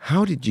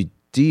 How did you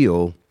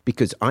deal?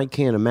 Because I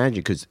can't imagine,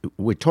 because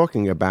we're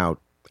talking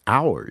about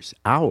hours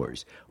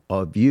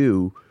of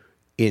you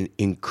in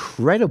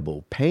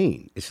incredible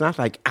pain. It's not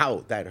like,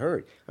 ow, that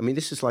hurt. I mean,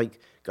 this is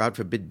like, God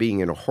forbid, being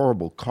in a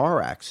horrible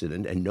car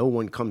accident and no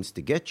one comes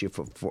to get you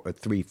for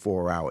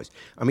 3-4 hours.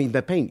 I mean,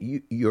 the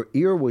pain, your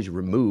ear was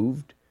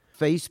removed,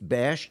 face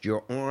bashed,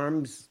 your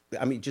arms,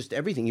 I mean, just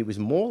everything. He was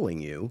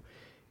mauling you.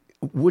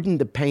 Wouldn't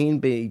the pain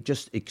be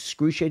just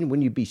excruciating?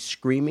 Wouldn't you be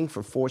screaming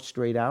for 4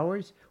 straight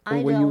hours? Or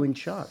were you in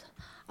shock?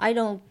 I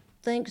don't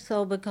think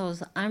so,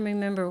 because I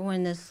remember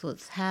when this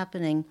was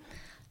happening,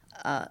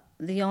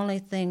 The only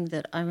thing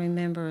that I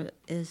remember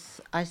is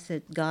I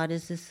said, God,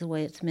 is this the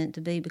way it's meant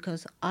to be?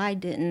 Because I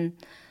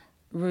didn't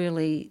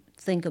really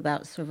think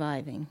about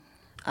surviving.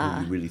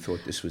 You really thought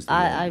this was the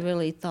I end?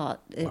 really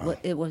thought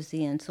it was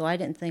the end. So I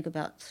didn't think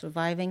about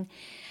surviving.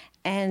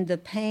 And the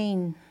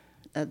pain,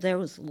 there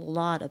was a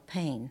lot of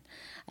pain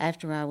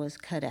after I was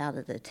cut out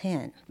of the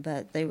tent.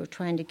 But they were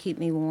trying to keep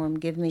me warm,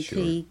 give me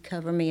tea,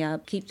 cover me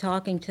up, keep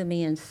talking to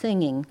me and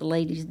singing. The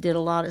ladies did a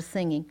lot of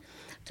singing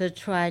to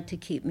try to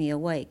keep me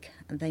awake.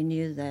 They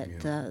knew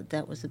that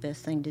that was the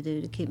best thing to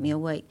do, to keep me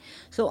awake.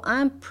 So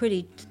I'm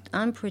pretty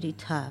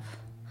tough.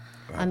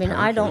 I mean,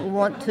 I don't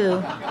want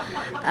to.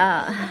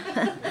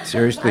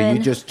 Seriously, you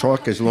just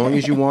talk as long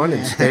as you want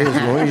and stay as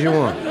long as you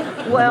want.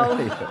 Well,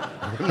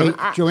 hey,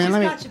 Joanne,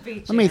 let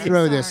me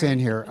throw this in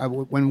here.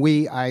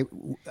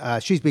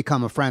 She's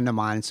become a friend of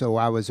mine, so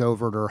I was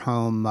over at her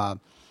home.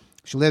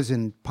 She lives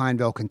in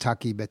Pineville,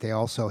 Kentucky, but they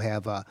also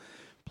have a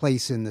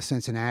place in the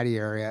Cincinnati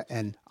area.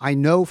 And I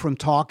know from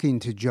talking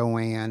to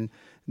Joanne,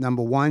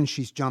 number one,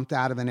 she's jumped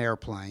out of an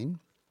airplane.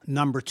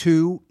 Number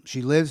two,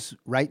 she lives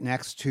right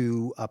next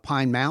to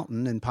Pine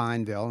Mountain in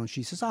Pineville, and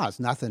she says, it's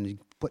nothing. You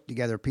put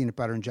together a peanut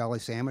butter and jelly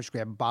sandwich,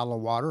 grab a bottle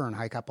of water, and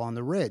hike up on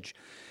the ridge.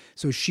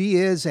 So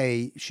she's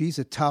a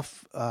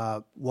tough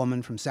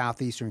woman from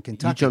southeastern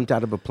Kentucky. You jumped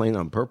out of a plane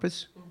on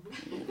purpose?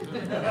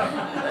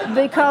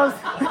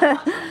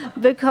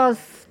 because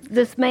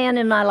this man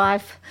in my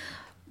life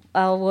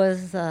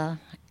was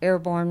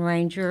airborne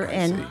ranger,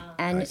 and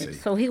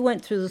so he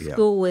went through the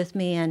school with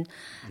me,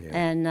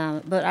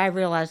 but I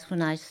realized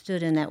when I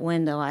stood in that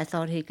window, I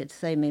thought he could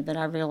save me, but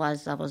I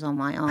realized I was on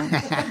my own.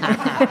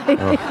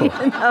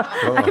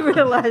 I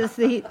realized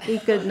he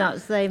could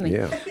not save me.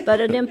 Yeah.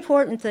 But an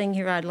important thing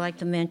here I'd like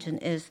to mention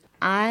is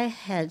I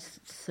had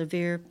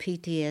severe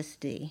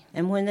PTSD,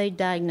 and when they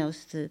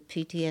diagnosed the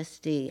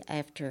PTSD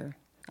after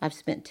I've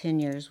spent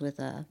 10 years with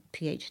a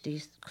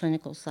PhD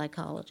clinical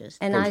psychologist.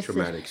 And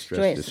post-traumatic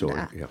stress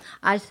disorder.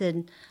 I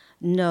said,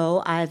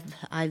 no,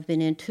 I've been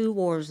in 2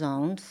 war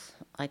zones.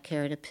 I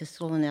carried a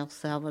pistol in El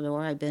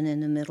Salvador. I've been in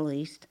the Middle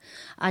East.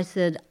 I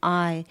said,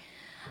 I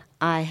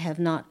have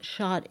not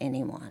shot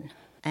anyone.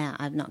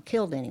 I've not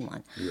killed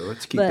anyone. Yeah,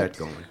 let's keep that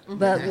going.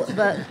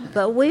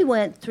 But we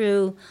went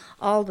through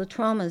all the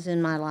traumas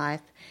in my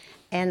life,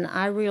 and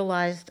I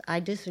realized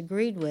I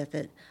disagreed with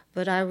it,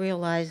 but I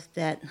realized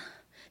that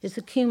it's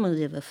a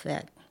cumulative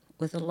effect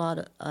with a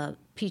lot of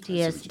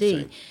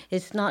PTSD.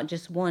 It's not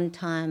just one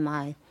time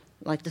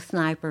like the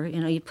sniper,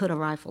 you put a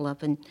rifle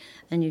up and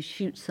you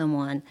shoot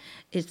someone.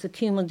 It's a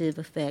cumulative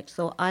effect.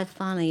 So I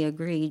finally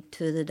agreed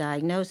to the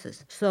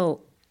diagnosis.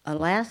 So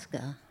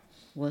Alaska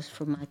was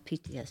for my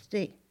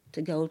PTSD,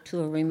 to go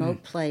to a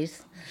remote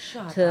place,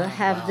 to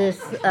have this,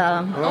 to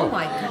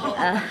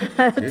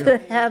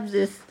have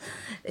this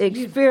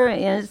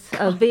experience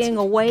of being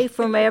away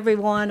from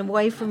everyone,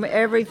 away from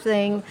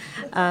everything,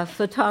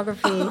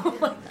 photography.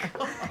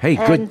 Hey,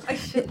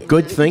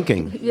 good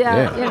thinking.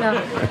 Yeah.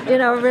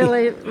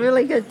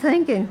 Really good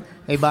thinking.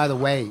 Hey, by the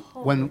way,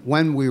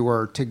 when we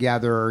were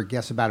together, I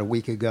guess about a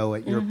week ago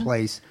at your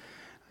place,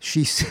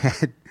 she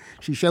said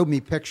she showed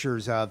me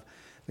pictures of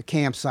the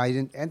campsite,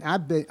 and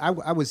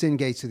I was in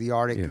Gates of the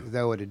Arctic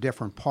though at a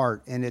different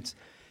part, and it's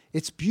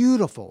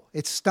beautiful,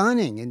 it's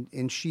stunning,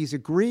 and she's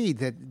agreed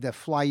that the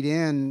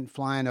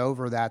flying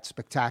over that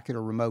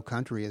spectacular remote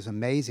country is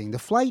amazing. The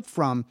flight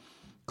from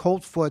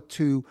Coltfoot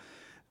to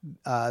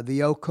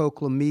the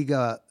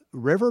Occoquan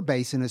River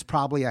Basin is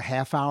probably a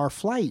half-hour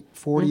flight,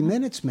 40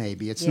 minutes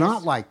maybe. It's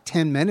not like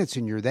 10 minutes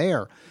and you're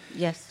there.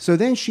 Yes. So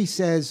then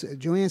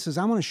Joanne says,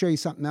 I want to show you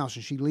something else.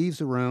 And she leaves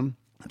the room.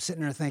 I'm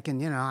sitting there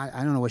thinking, I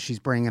don't know what she's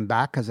bringing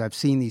back because I've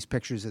seen these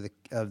pictures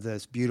of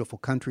this beautiful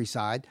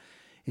countryside.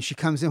 And she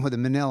comes in with a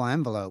manila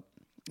envelope.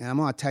 And I'm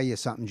going to tell you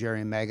something, Jerry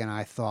and Megan.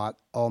 I thought,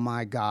 oh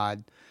my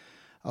God,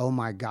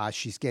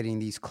 she's getting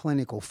these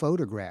clinical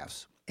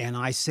photographs. And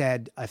I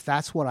said, if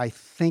that's what I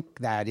think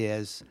that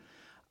is,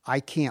 I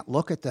can't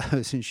look at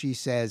those. And she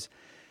says,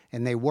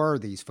 and they were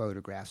these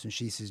photographs. And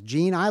she says,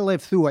 Gene, I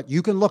lived through it.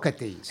 You can look at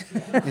these.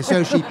 And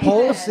so she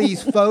pulls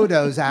these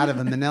photos out of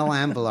a manila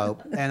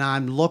envelope, and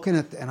I'm looking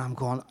at, and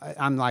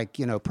I'm like,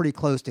 pretty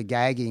close to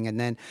gagging. And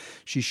then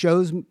she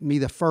shows me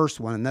the first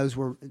one, and those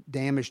were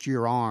damage to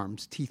your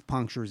arms, teeth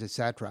punctures,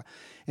 etc.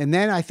 And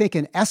then I think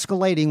in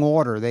escalating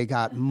order, they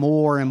got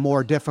more and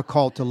more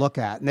difficult to look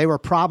at. And they were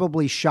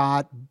probably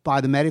shot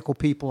by the medical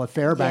people at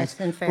Fairbanks,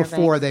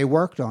 before they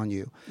worked on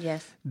you.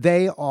 Yes.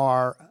 They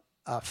are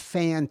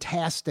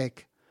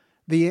fantastic.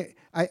 Here's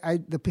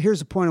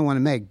the point I want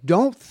to make.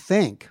 Don't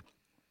think,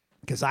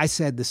 because I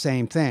said the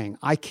same thing,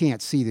 I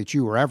can't see that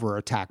you were ever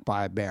attacked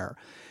by a bear.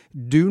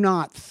 Do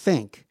not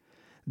think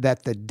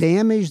that the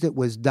damage that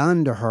was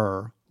done to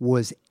her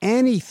was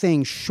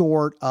anything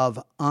short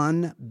of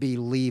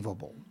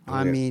unbelievable.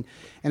 I mean,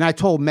 and I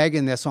told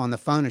Megan this on the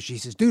phone, and she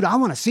says, dude, I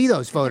want to see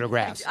those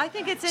photographs. I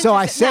think it's interesting. So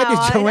I said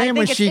to Joanne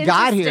when she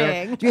got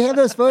here, do you have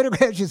those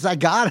photographs? She says, I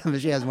got them.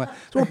 She has one. So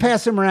we'll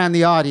pass them around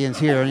the audience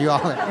here. And you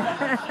all. No,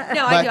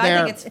 I do.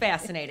 I think it's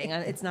fascinating.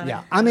 It's not.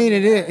 Yeah, I mean,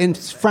 it is. And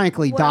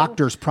frankly,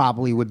 doctors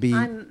probably would be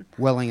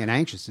willing and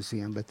anxious to see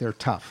them, but they're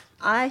tough.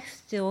 I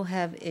still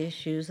have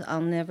issues.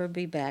 I'll never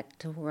be back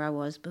to where I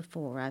was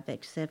before. I've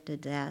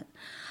accepted that.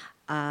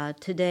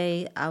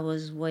 Today, I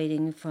was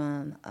waiting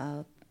for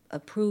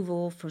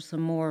approval for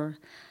some more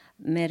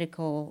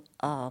medical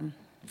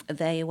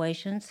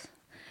evaluations.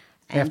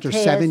 After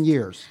 7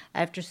 years.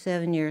 After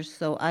 7 years.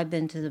 So I've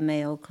been to the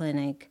Mayo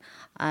Clinic.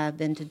 I've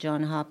been to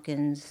Johns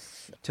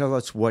Hopkins. Tell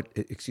us what,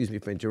 excuse me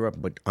if I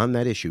interrupt, but on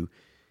that issue,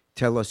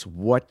 tell us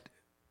what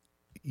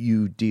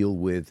you deal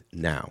with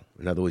now.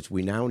 In other words,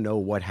 we now know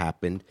what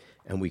happened,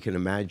 and we can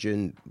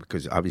imagine,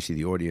 because obviously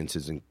the audience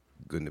isn't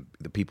going to,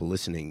 the people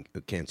listening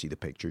can't see the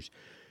pictures.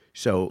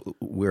 So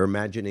we're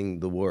imagining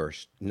the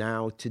worst.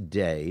 Now,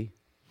 today,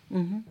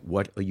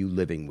 what are you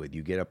living with?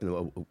 You get up and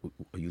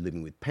are you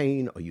living with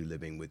pain? Are you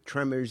living with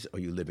tremors? Are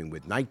you living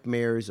with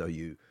nightmares? Are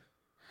you?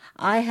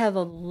 I have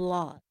a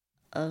lot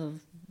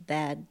of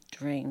bad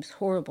dreams,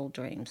 horrible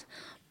dreams,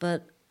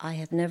 but I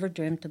have never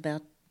dreamt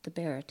about the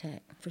bear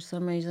attack. For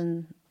some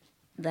reason,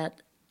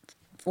 that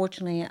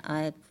fortunately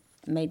I've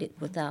made it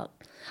without.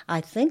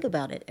 I think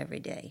about it every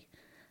day,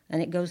 and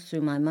it goes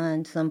through my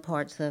mind, some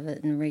parts of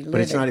it, and relive it.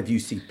 But it's not if you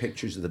see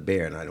pictures of the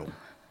bear, and I don't.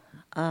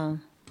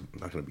 I'm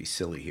not going to be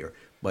silly here.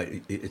 But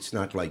it's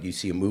not like you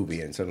see a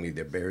movie and suddenly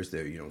there are bears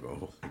there. You don't go,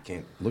 oh, I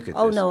can't look at this.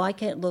 Oh, no, I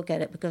can't look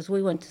at it because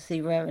we went to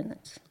see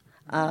Revenants.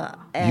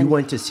 You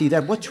went to see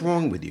that? What's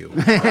wrong with you?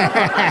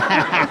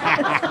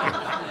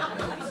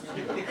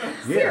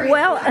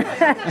 Well,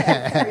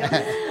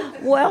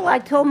 well, I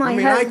told my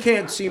husband. I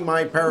can't see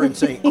my parents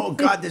saying, oh,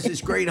 God, this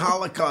is great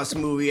Holocaust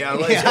movie out.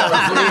 Let's go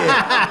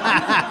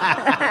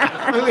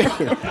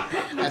see it.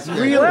 That's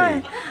really.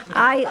 Well,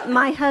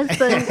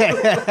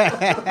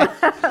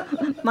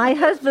 my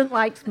husband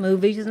likes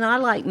movies, and I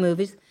like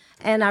movies,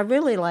 and I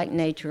really like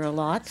nature a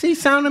lot. See,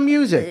 Sound of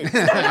Music.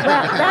 Well,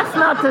 that's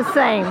not the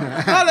same.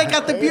 Oh, they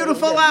got the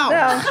beautiful out.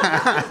 No.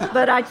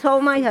 But I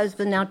told my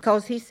husband now,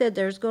 because he said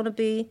there's going to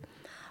be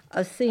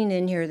a scene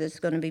in here that's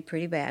going to be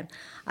pretty bad.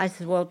 I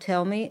said, well,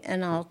 tell me,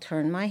 and I'll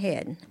turn my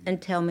head,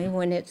 and tell me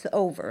when it's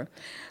over.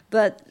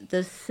 But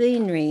the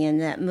scenery in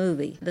that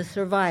movie, the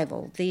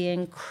survival, the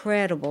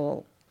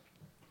incredible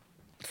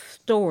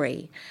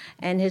story,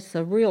 and it's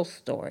a real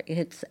story.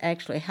 It's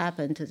actually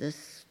happened to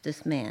this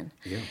man.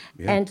 Yeah.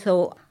 And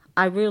so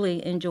I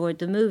really enjoyed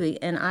the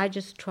movie, and I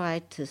just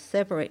tried to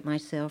separate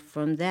myself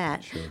from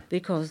that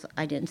because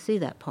I didn't see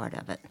that part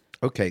of it.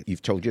 Okay,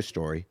 you've told your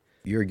story.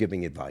 You're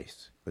giving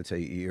advice. Let's say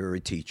you're a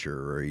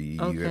teacher or you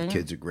have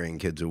kids or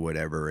grandkids or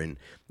whatever, and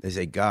they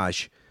say,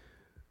 gosh,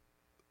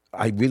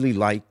 I really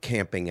like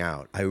camping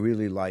out. I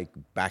really like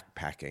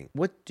backpacking.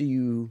 What do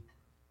you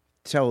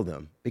tell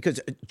them?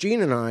 Because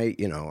Gene and I,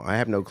 I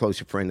have no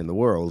closer friend in the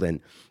world, and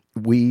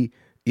we,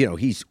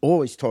 he's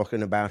always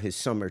talking about his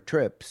summer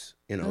trips,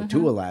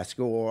 to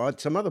Alaska or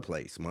some other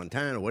place,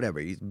 Montana,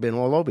 whatever. He's been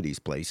all over these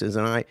places,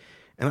 and I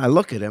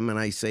look at him and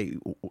I say,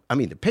 I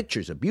mean, the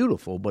pictures are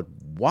beautiful, but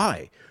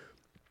why?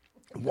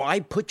 Why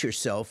put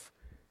yourself,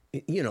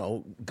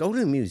 go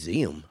to a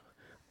museum?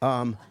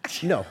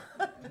 No,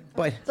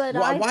 but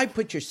why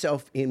put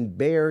yourself in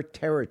bear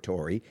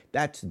territory?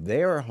 That's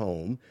their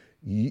home.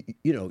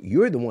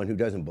 You're the one who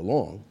doesn't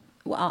belong.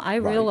 Well, I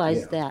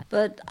realize that,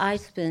 but I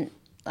spent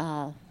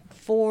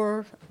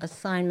 4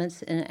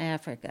 assignments in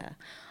Africa.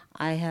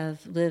 I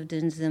have lived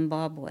in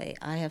Zimbabwe.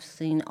 I have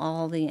seen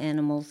all the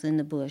animals in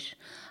the bush.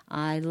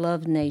 I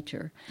love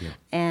nature. Yeah.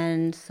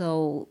 And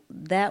so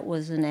that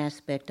was an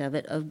aspect of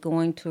it, of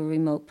going to a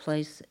remote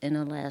place in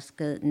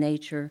Alaska,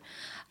 nature.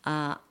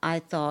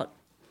 I thought,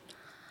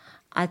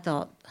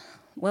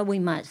 well, we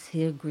might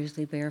see a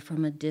grizzly bear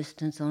from a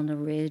distance on a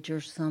ridge or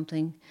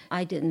something.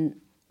 I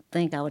didn't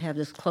think I would have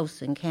this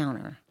close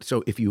encounter.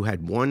 So if you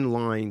had one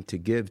line to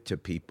give to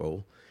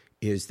people,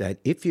 is that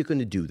if you're going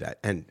to do that,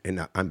 and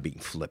I'm being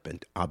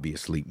flippant,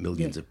 obviously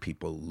millions of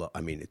people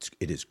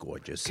it is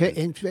gorgeous.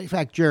 In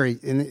fact, Jerry,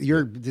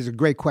 there's a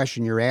great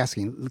question you're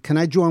asking. Can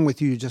I join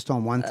with you just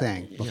on one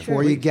thing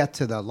before you get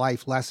to the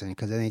life lesson,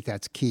 because I think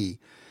that's key.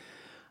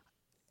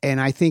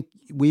 And I think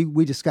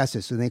we discussed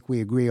this. I think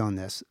we agree on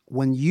this.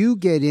 When you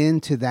get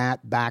into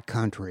that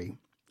backcountry,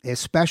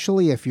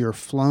 especially if you're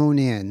flown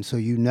in, so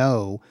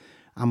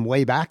I'm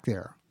way back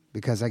there,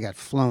 because I got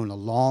flown a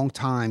long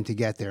time to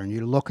get there, and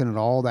you're looking at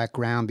all that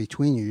ground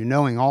between you. You're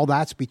knowing all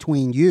that's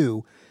between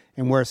you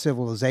and where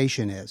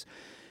civilization is.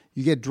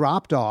 You get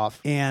dropped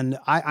off, and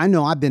I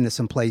know I've been to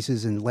some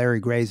places, and Larry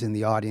Gray's in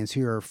the audience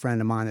here, a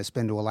friend of mine that's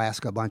been to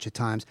Alaska a bunch of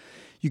times.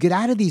 You get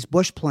out of these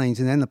bush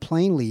planes, and then the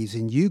plane leaves,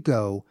 and you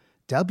go,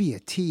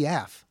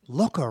 WTF,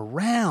 look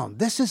around.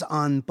 This is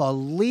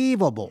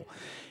unbelievable.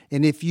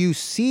 And if you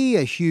see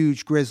a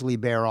huge grizzly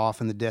bear off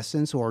in the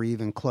distance or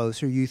even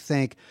closer, you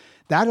think,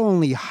 that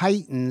only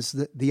heightens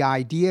the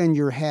idea in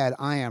your head,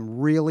 I am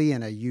really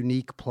in a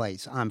unique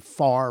place. I'm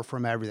far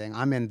from everything.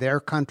 I'm in their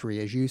country,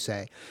 as you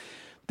say.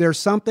 There's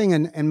something,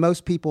 and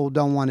most people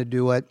don't want to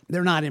do it.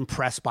 They're not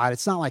impressed by it.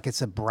 It's not like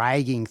it's a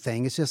bragging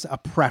thing. It's just a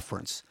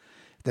preference.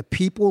 The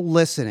people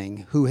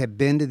listening who have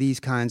been to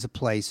these kinds of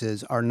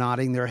places are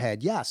nodding their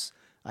head. Yes,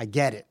 I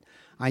get it.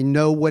 I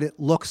know what it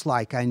looks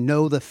like. I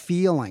know the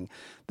feeling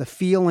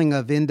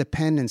of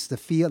independence,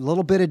 a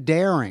little bit of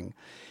daring.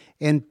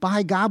 And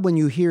by God, when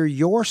you hear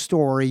your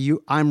story,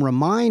 I'm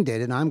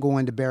reminded, and I'm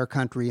going to Bear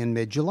Country in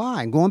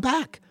mid-July. I'm going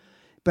back.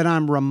 But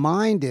I'm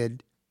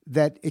reminded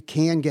that it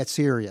can get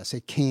serious.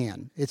 It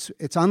can.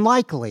 It's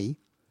unlikely,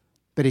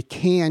 but it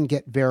can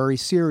get very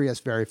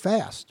serious very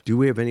fast. Do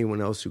we have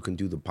anyone else who can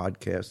do the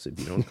podcast if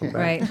you don't come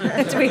back?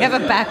 Right. Do we have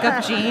a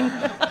backup, Gene?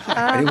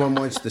 Anyone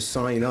wants to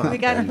sign up?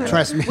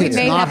 Trust me, it's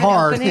not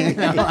hard.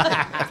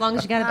 As long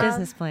as you got a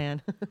business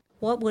plan.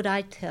 What would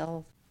I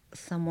tell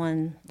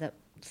someone that's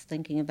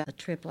thinking about a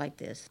trip like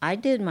this? I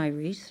did my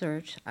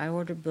research. I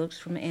ordered books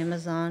from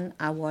Amazon.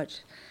 I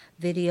watched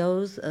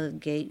videos of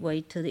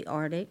Gateway to the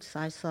Arctic.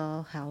 I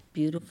saw how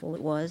beautiful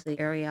it was, the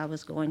area I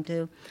was going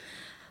to.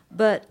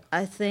 But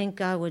I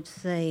think I would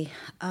say,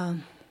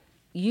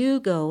 you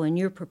go and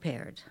you're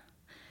prepared.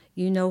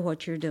 You know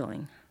what you're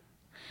doing.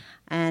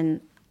 And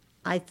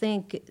I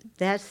think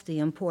that's the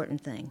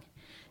important thing.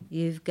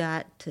 You've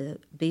got to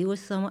be with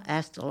someone,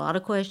 ask a lot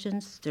of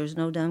questions. There's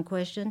no dumb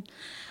question.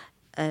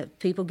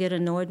 People get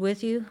annoyed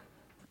with you.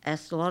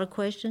 Ask a lot of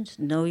questions.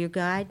 Know your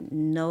guide.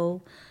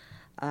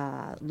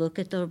 Look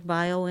at their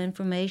bio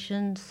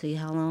information. See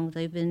how long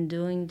they've been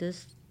doing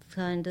this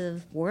kind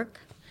of work.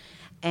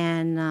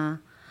 And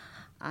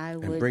I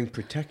would bring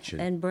protection.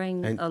 And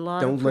bring a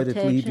lot don't of let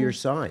protection. it leave your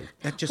side.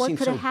 That just What seems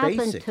could so have happened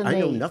basic. to I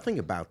know me? nothing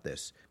about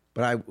this,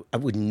 but I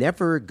would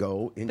never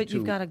go into. But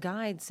you've got a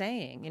guide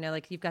saying,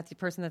 like you've got the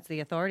person that's the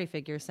authority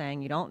figure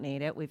saying you don't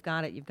need it. We've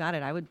got it. You've got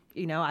it. I would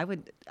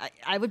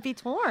be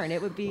torn.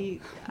 It would be.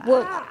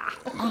 Well,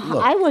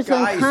 Look, I was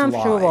guys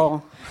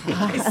uncomfortable.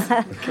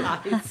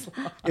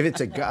 If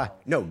it's a guy,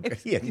 no,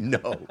 it's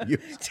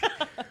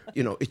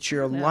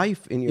your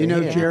life in your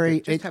hand.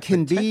 Jerry, Just it have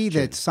can be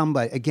protection. that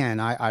somebody, again,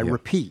 I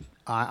repeat,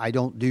 I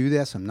don't do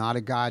this. I'm not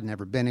a guide,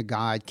 never been a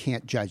guide,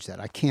 can't judge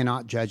that. I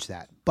cannot judge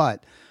that.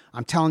 But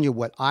I'm telling you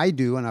what I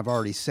do, and I've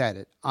already said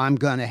it. I'm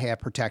going to have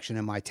protection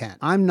in my tent.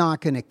 I'm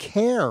not going to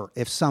care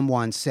if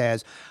someone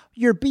says,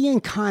 you're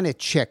being kind of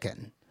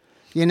chicken.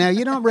 You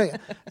don't really,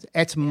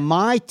 it's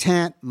my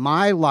tent,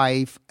 my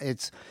life.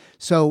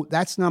 So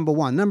that's number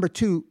one. Number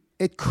two,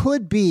 it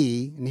could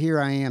be, and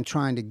here I am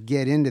trying to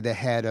get into the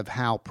head of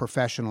how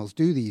professionals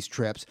do these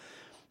trips.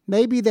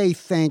 Maybe they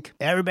think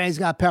everybody's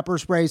got pepper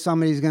spray,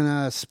 somebody's going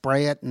to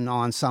spray it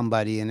on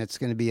somebody and it's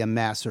going to be a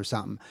mess or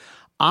something.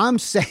 I'm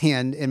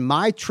saying in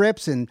my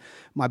trips, and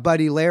my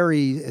buddy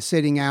Larry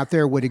sitting out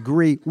there would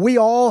agree, we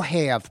all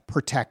have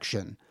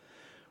protection.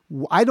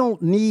 I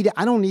don't need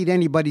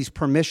anybody's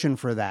permission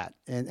for that.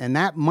 And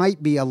that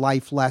might be a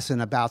life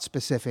lesson about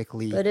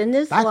specifically. But in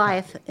this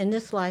life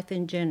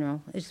in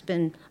general, it's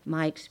been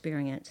my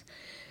experience.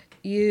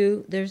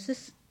 There's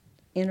this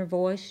inner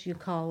voice, you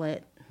call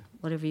it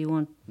whatever you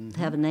want to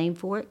have a name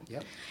for it.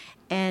 Yep.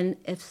 And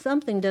if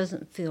something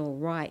doesn't feel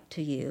right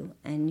to you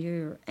and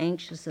you're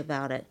anxious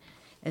about it,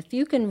 if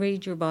you can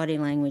read your body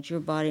language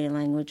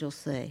will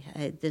say,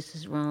 hey, this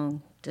is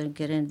wrong, don't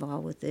get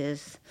involved with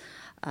this.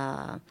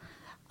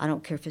 I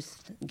don't care if it's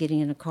getting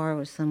in a car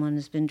with someone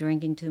who's been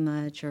drinking too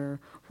much or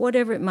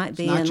whatever it might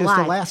be in life. It's not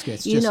just Alaska.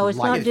 It's just it's life.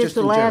 not just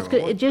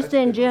Alaska. It's just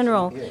in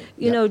general.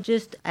 Yeah.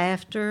 Just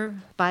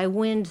by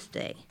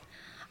Wednesday,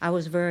 I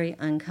was very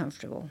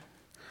uncomfortable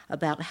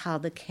about how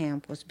the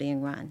camp was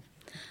being run.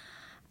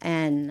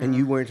 And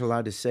you weren't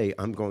allowed to say,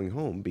 I'm going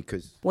home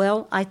because...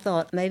 Well, I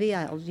thought maybe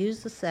I'll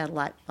use the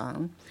satellite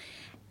phone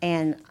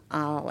and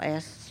I'll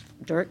ask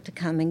Dirk to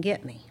come and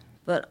get me.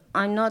 But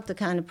I'm not the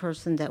kind of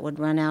person that would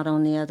run out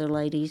on the other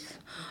ladies,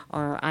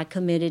 or I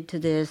committed to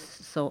this,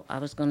 so I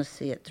was going to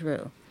see it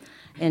through.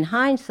 In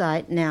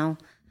hindsight, now,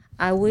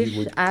 I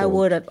wish I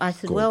would have. I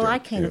said, well, I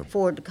can't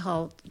afford to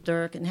call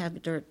Dirk and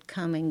have Dirk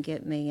come and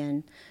get me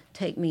and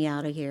take me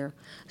out of here.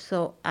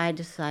 So I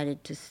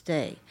decided to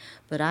stay.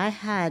 But I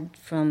had,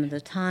 from the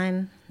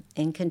time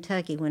in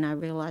Kentucky when I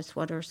realized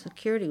what our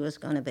security was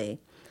going to be,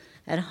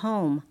 at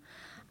home,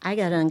 I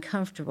got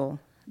uncomfortable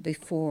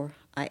before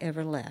I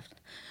ever left.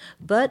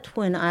 But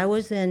when I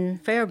was in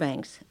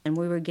Fairbanks and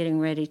we were getting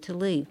ready to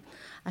leave,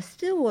 I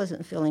still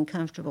wasn't feeling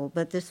comfortable.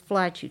 But this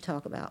flight you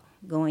talk about,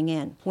 going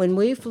in, when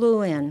we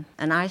flew in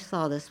and I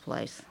saw this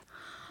place,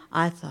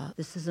 I thought,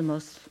 this is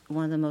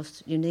one of the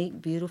most unique,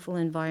 beautiful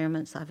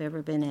environments I've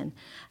ever been in.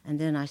 And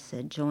then I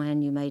said,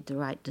 Joanne, you made the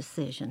right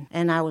decision.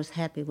 And I was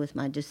happy with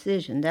my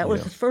decision. That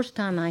was the first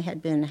time I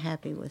had been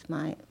happy with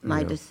my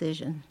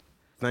decision.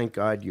 Thank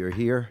God you're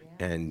here,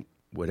 and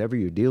whatever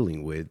you're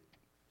dealing with,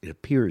 it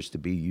appears to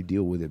be you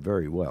deal with it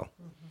very well.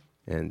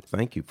 Mm-hmm. And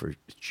thank you for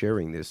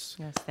sharing this.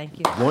 Yes, thank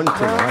you.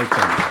 Wonderful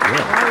lifetime.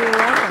 Yeah. You're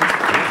welcome.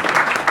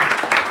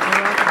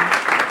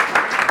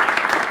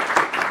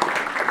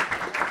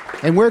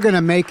 And we're going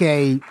to make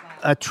a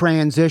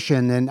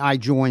transition, and I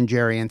join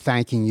Jerry in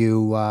thanking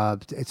you.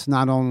 It's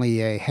not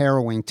only a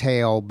harrowing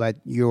tale, but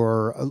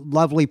you're a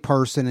lovely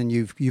person, and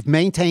you've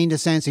maintained a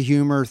sense of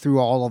humor through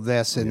all of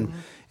this, and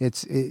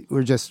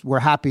we're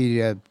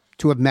happy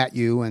to have met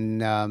you,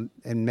 and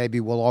maybe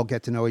we'll all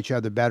get to know each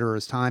other better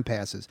as time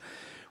passes.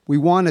 we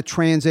want to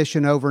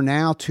transition over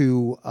now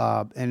to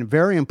a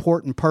very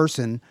important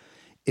person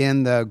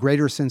in the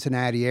greater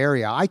Cincinnati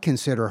area. I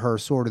consider her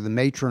sort of the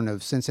matron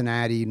of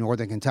Cincinnati,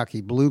 Northern Kentucky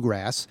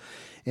bluegrass,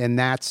 and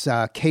that's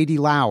Katie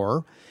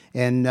Lauer,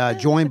 and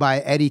joined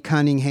by Eddie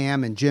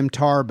Cunningham and Jim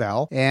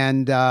Tarbell.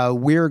 And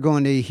we're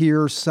going to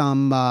hear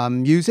some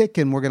music,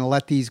 and we're going to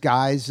let these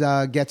guys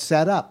get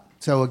set up.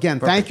 So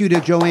again, thank you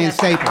to Joanne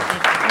Staples.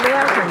 You're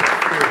welcome.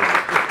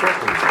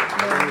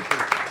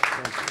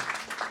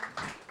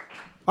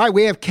 All right,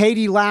 we have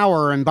Katie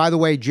Lauer, and by the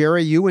way,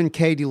 Jerry, you and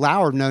Katie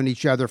Lauer have known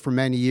each other for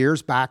many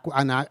years back,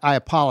 and I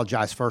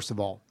apologize, first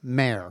of all,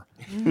 Mayor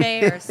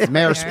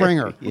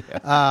Springer.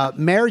 Yeah.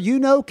 Mayor, you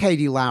know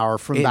Katie Lauer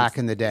from back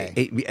in the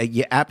day.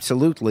 Yeah,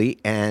 absolutely.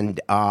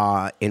 And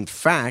in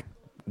fact,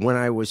 when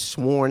I was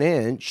sworn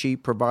in, she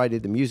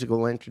provided the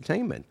musical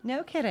entertainment.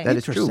 No kidding. That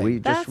is true. We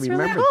That's just really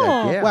remembered cool.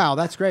 that. Yeah. Wow,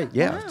 that's great.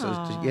 Yeah.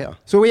 Wow. So,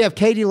 So we have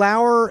Katie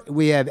Lauer,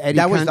 we have Eddie.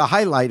 That was the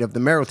highlight of the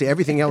Mayoralty.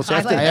 Everything else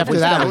after that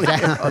was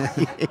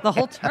The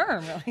whole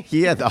term, really.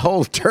 Yeah, the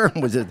whole term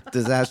was a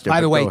disaster.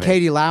 By the but way, go ahead.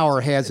 Katie Lauer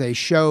has a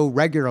show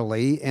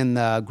regularly in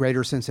the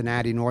greater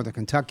Cincinnati, Northern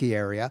Kentucky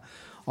area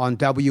on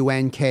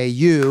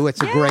WNKU.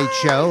 It's a great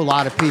show. A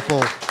lot of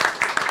people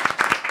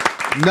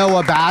know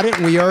about it,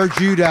 and we urge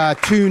you to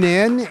tune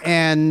in.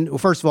 And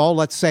first of all,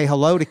 let's say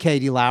hello to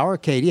Katie Lauer.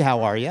 Katie,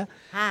 how are you?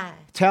 Hi.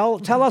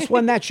 Tell us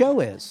when that show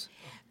is.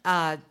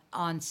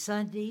 On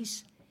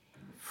Sundays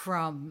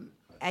from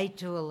 8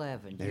 to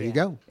 11. There you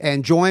go.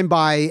 And joined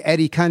by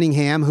Eddie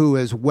Cunningham, who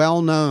is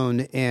well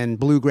known in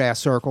bluegrass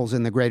circles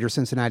in the greater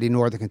Cincinnati,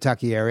 Northern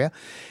Kentucky area,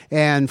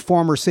 and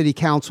former city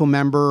council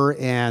member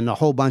and a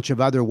whole bunch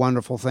of other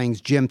wonderful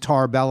things. Jim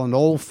Tarbell, an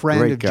old friend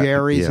Great of guy,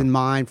 Jerry's yeah. and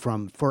mine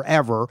from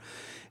forever.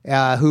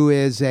 Who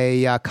is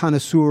a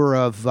connoisseur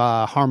of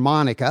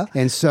harmonica.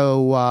 And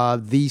so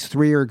these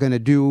three are going to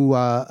do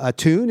a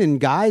tune. And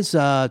guys,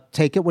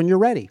 take it when you're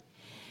ready.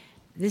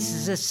 This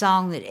is a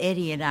song that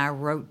Eddie and I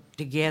wrote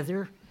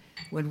together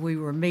when we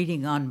were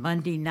meeting on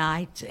Monday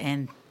nights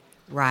and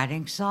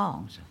writing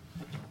songs.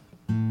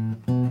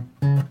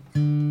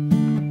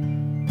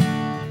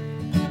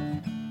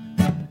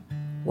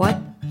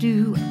 What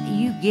do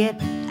you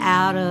get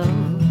out of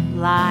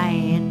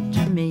lying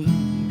to me?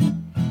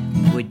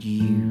 Would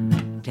you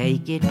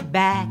take it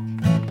back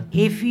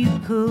if you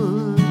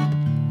could?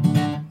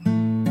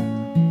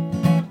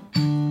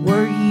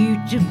 Were you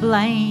to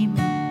blame?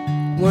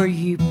 Were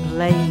you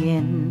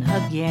playing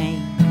a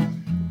game?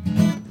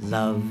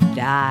 Love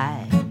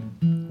died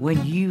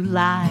when you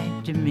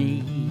lied to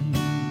me.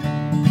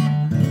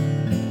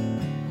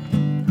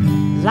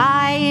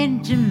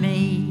 Lying to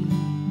me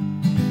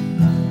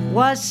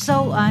was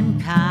so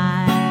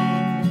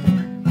unkind.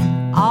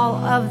 All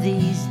of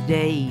these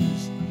days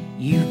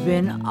you've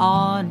been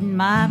on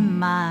my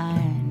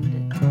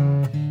mind,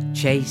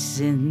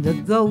 chasing the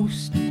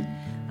ghost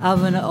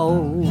of an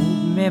old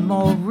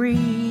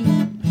memory.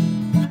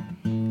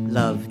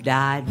 Love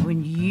died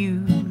when you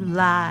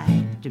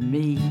lied to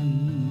me.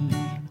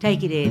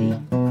 Take it, Eddie.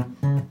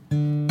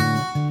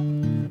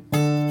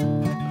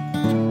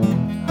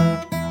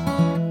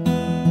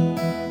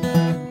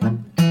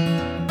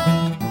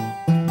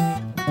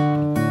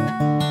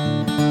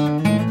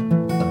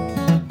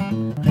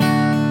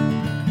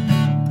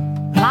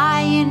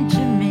 Lying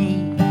to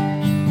me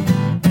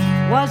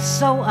was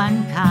so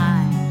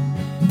unkind.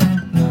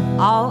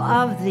 All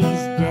of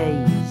these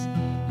days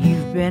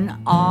you've been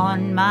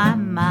on my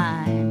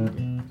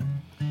mind,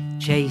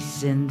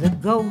 chasing the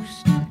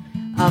ghost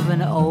of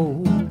an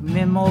old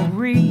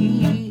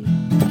memory.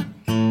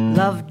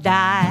 Love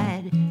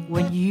died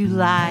when you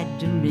lied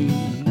to me.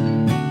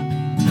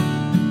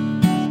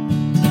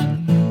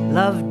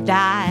 Love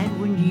died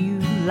when you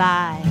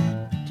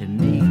lied to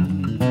me.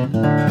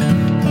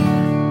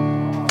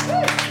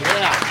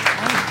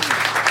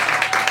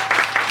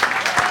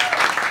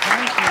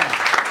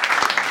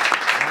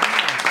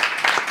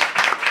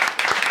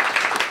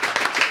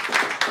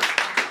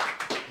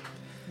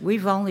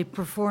 We've only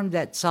performed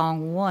that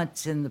song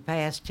once in the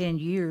past 10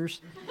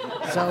 years,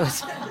 so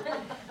it's,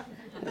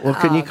 Well,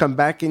 can you come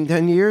back in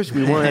 10 years?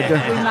 We wanted we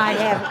to. might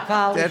have it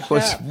polished That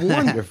was up.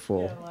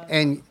 wonderful.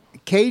 And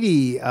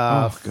Katie,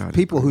 God,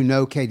 people who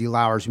know Katie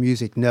Lauer's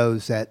music know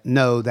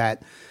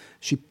that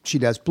she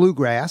does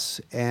bluegrass,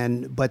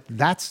 but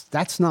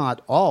that's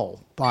not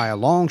all by a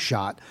long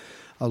shot.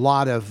 A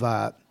lot of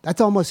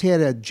that's almost had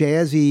a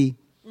jazzy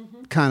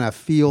kind of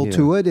feel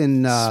to it,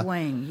 and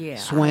Swing, yeah.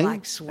 swing. I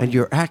like swing. And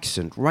your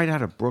accent, right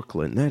out of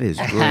Brooklyn. That is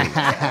great.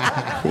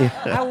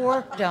 I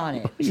worked on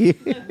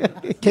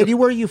it. Katie,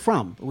 where are you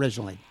from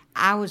originally?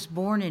 I was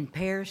born in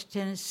Paris,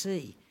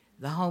 Tennessee,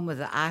 the home of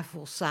the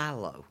Eiffel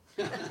Silo.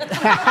 That's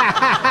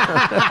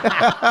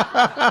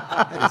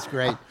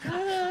great.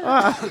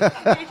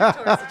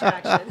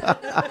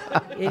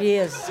 It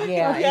is,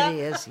 yeah, it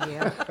is,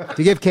 yeah.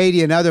 To give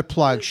Katie another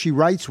plug, she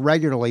writes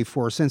regularly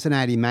for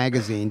Cincinnati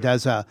Magazine,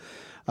 does a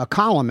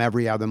column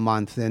every other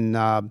month, and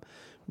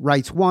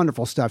writes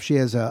wonderful stuff. She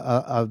has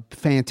a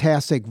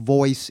fantastic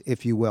voice,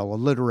 if you will, a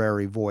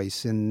literary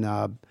voice, and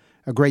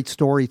a great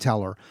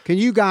storyteller. Can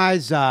you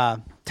guys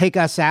take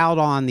us out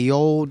on the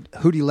old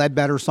Hootie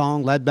Ledbetter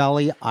song, Lead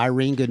Belly,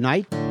 Irene, Good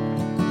Night?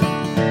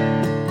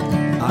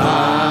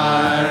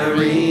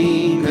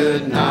 Irene,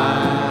 good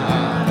night.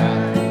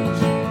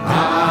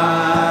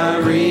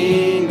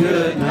 Irene,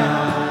 good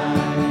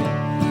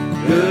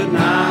night. Good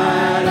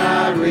night,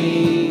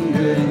 Irene.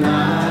 Good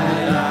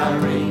night,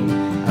 Irene.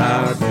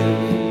 I'll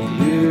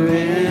see you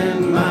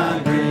in my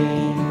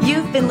dreams.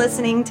 You've been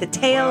listening to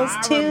Tales,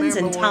 Tunes,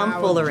 and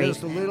Tomfoolery,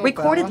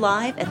 recorded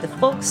live at the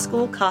Folk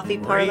School Coffee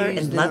Parlor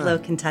in Ludlow,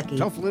 Kentucky.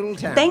 Tough little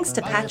town. Thanks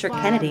to Patrick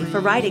Kennedy for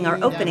writing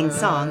our opening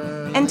song,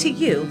 and to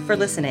you for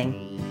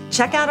listening.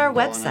 Check out our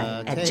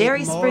website at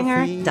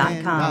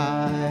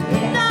jerryspringer.com.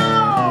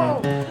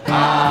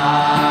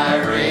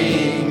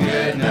 Irene,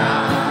 good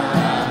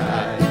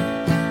night.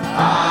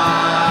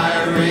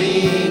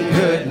 Irene,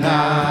 good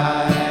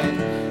night.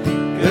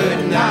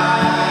 Good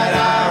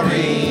night,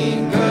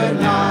 Irene. Good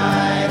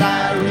night,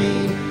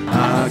 Irene.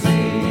 I'll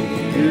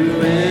see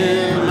you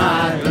in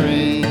my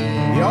dreams.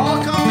 You all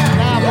come back.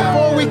 Now,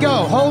 before we go,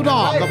 hold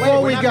on.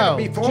 Before we go,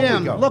 before we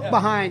Jim, go. look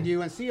behind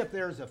you and see if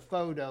there's a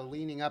photo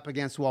leaning up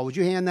against the wall. Would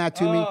you hand that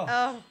to me?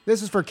 Oh.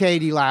 This is for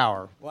Katie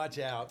Lauer. Watch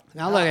out.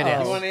 Now look at You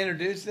this. want to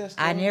introduce this?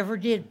 I never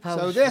did post.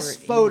 So this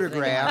for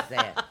photograph- anything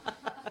like that.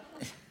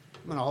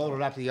 I'm going to hold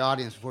it up to the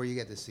audience before you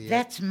get to see it.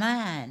 That's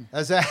mine.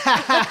 That's a-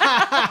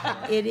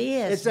 It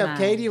is. it's of mine.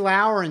 Katie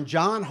Lauer and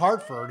John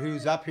Hartford,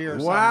 who's up here.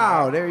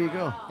 Wow, somewhere. there you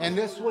go. And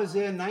this was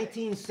in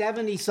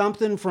 1970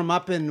 something from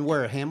up in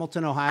where,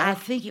 Hamilton, Ohio. I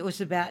think it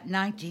was about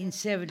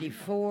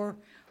 1974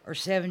 or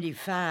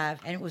 75,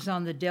 and it was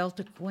on the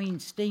Delta Queen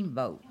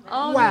steamboat.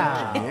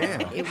 Wow.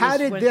 It How was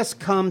did when- this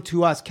come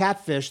to us?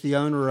 Catfish, the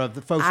owner of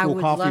the Folk I School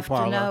would Coffee love to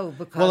Parlor. know,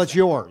 because- well, it's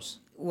yours.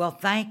 Well,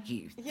 thank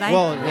you.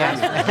 Well, Thank you. yes.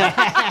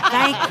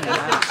 Thank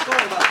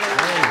you.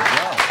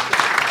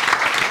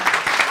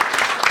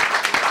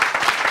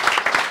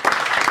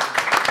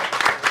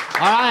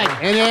 All right.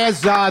 And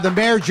as the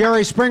mayor,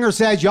 Jerry Springer,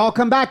 says, y'all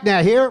come back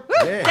now here.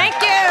 Thank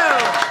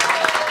you.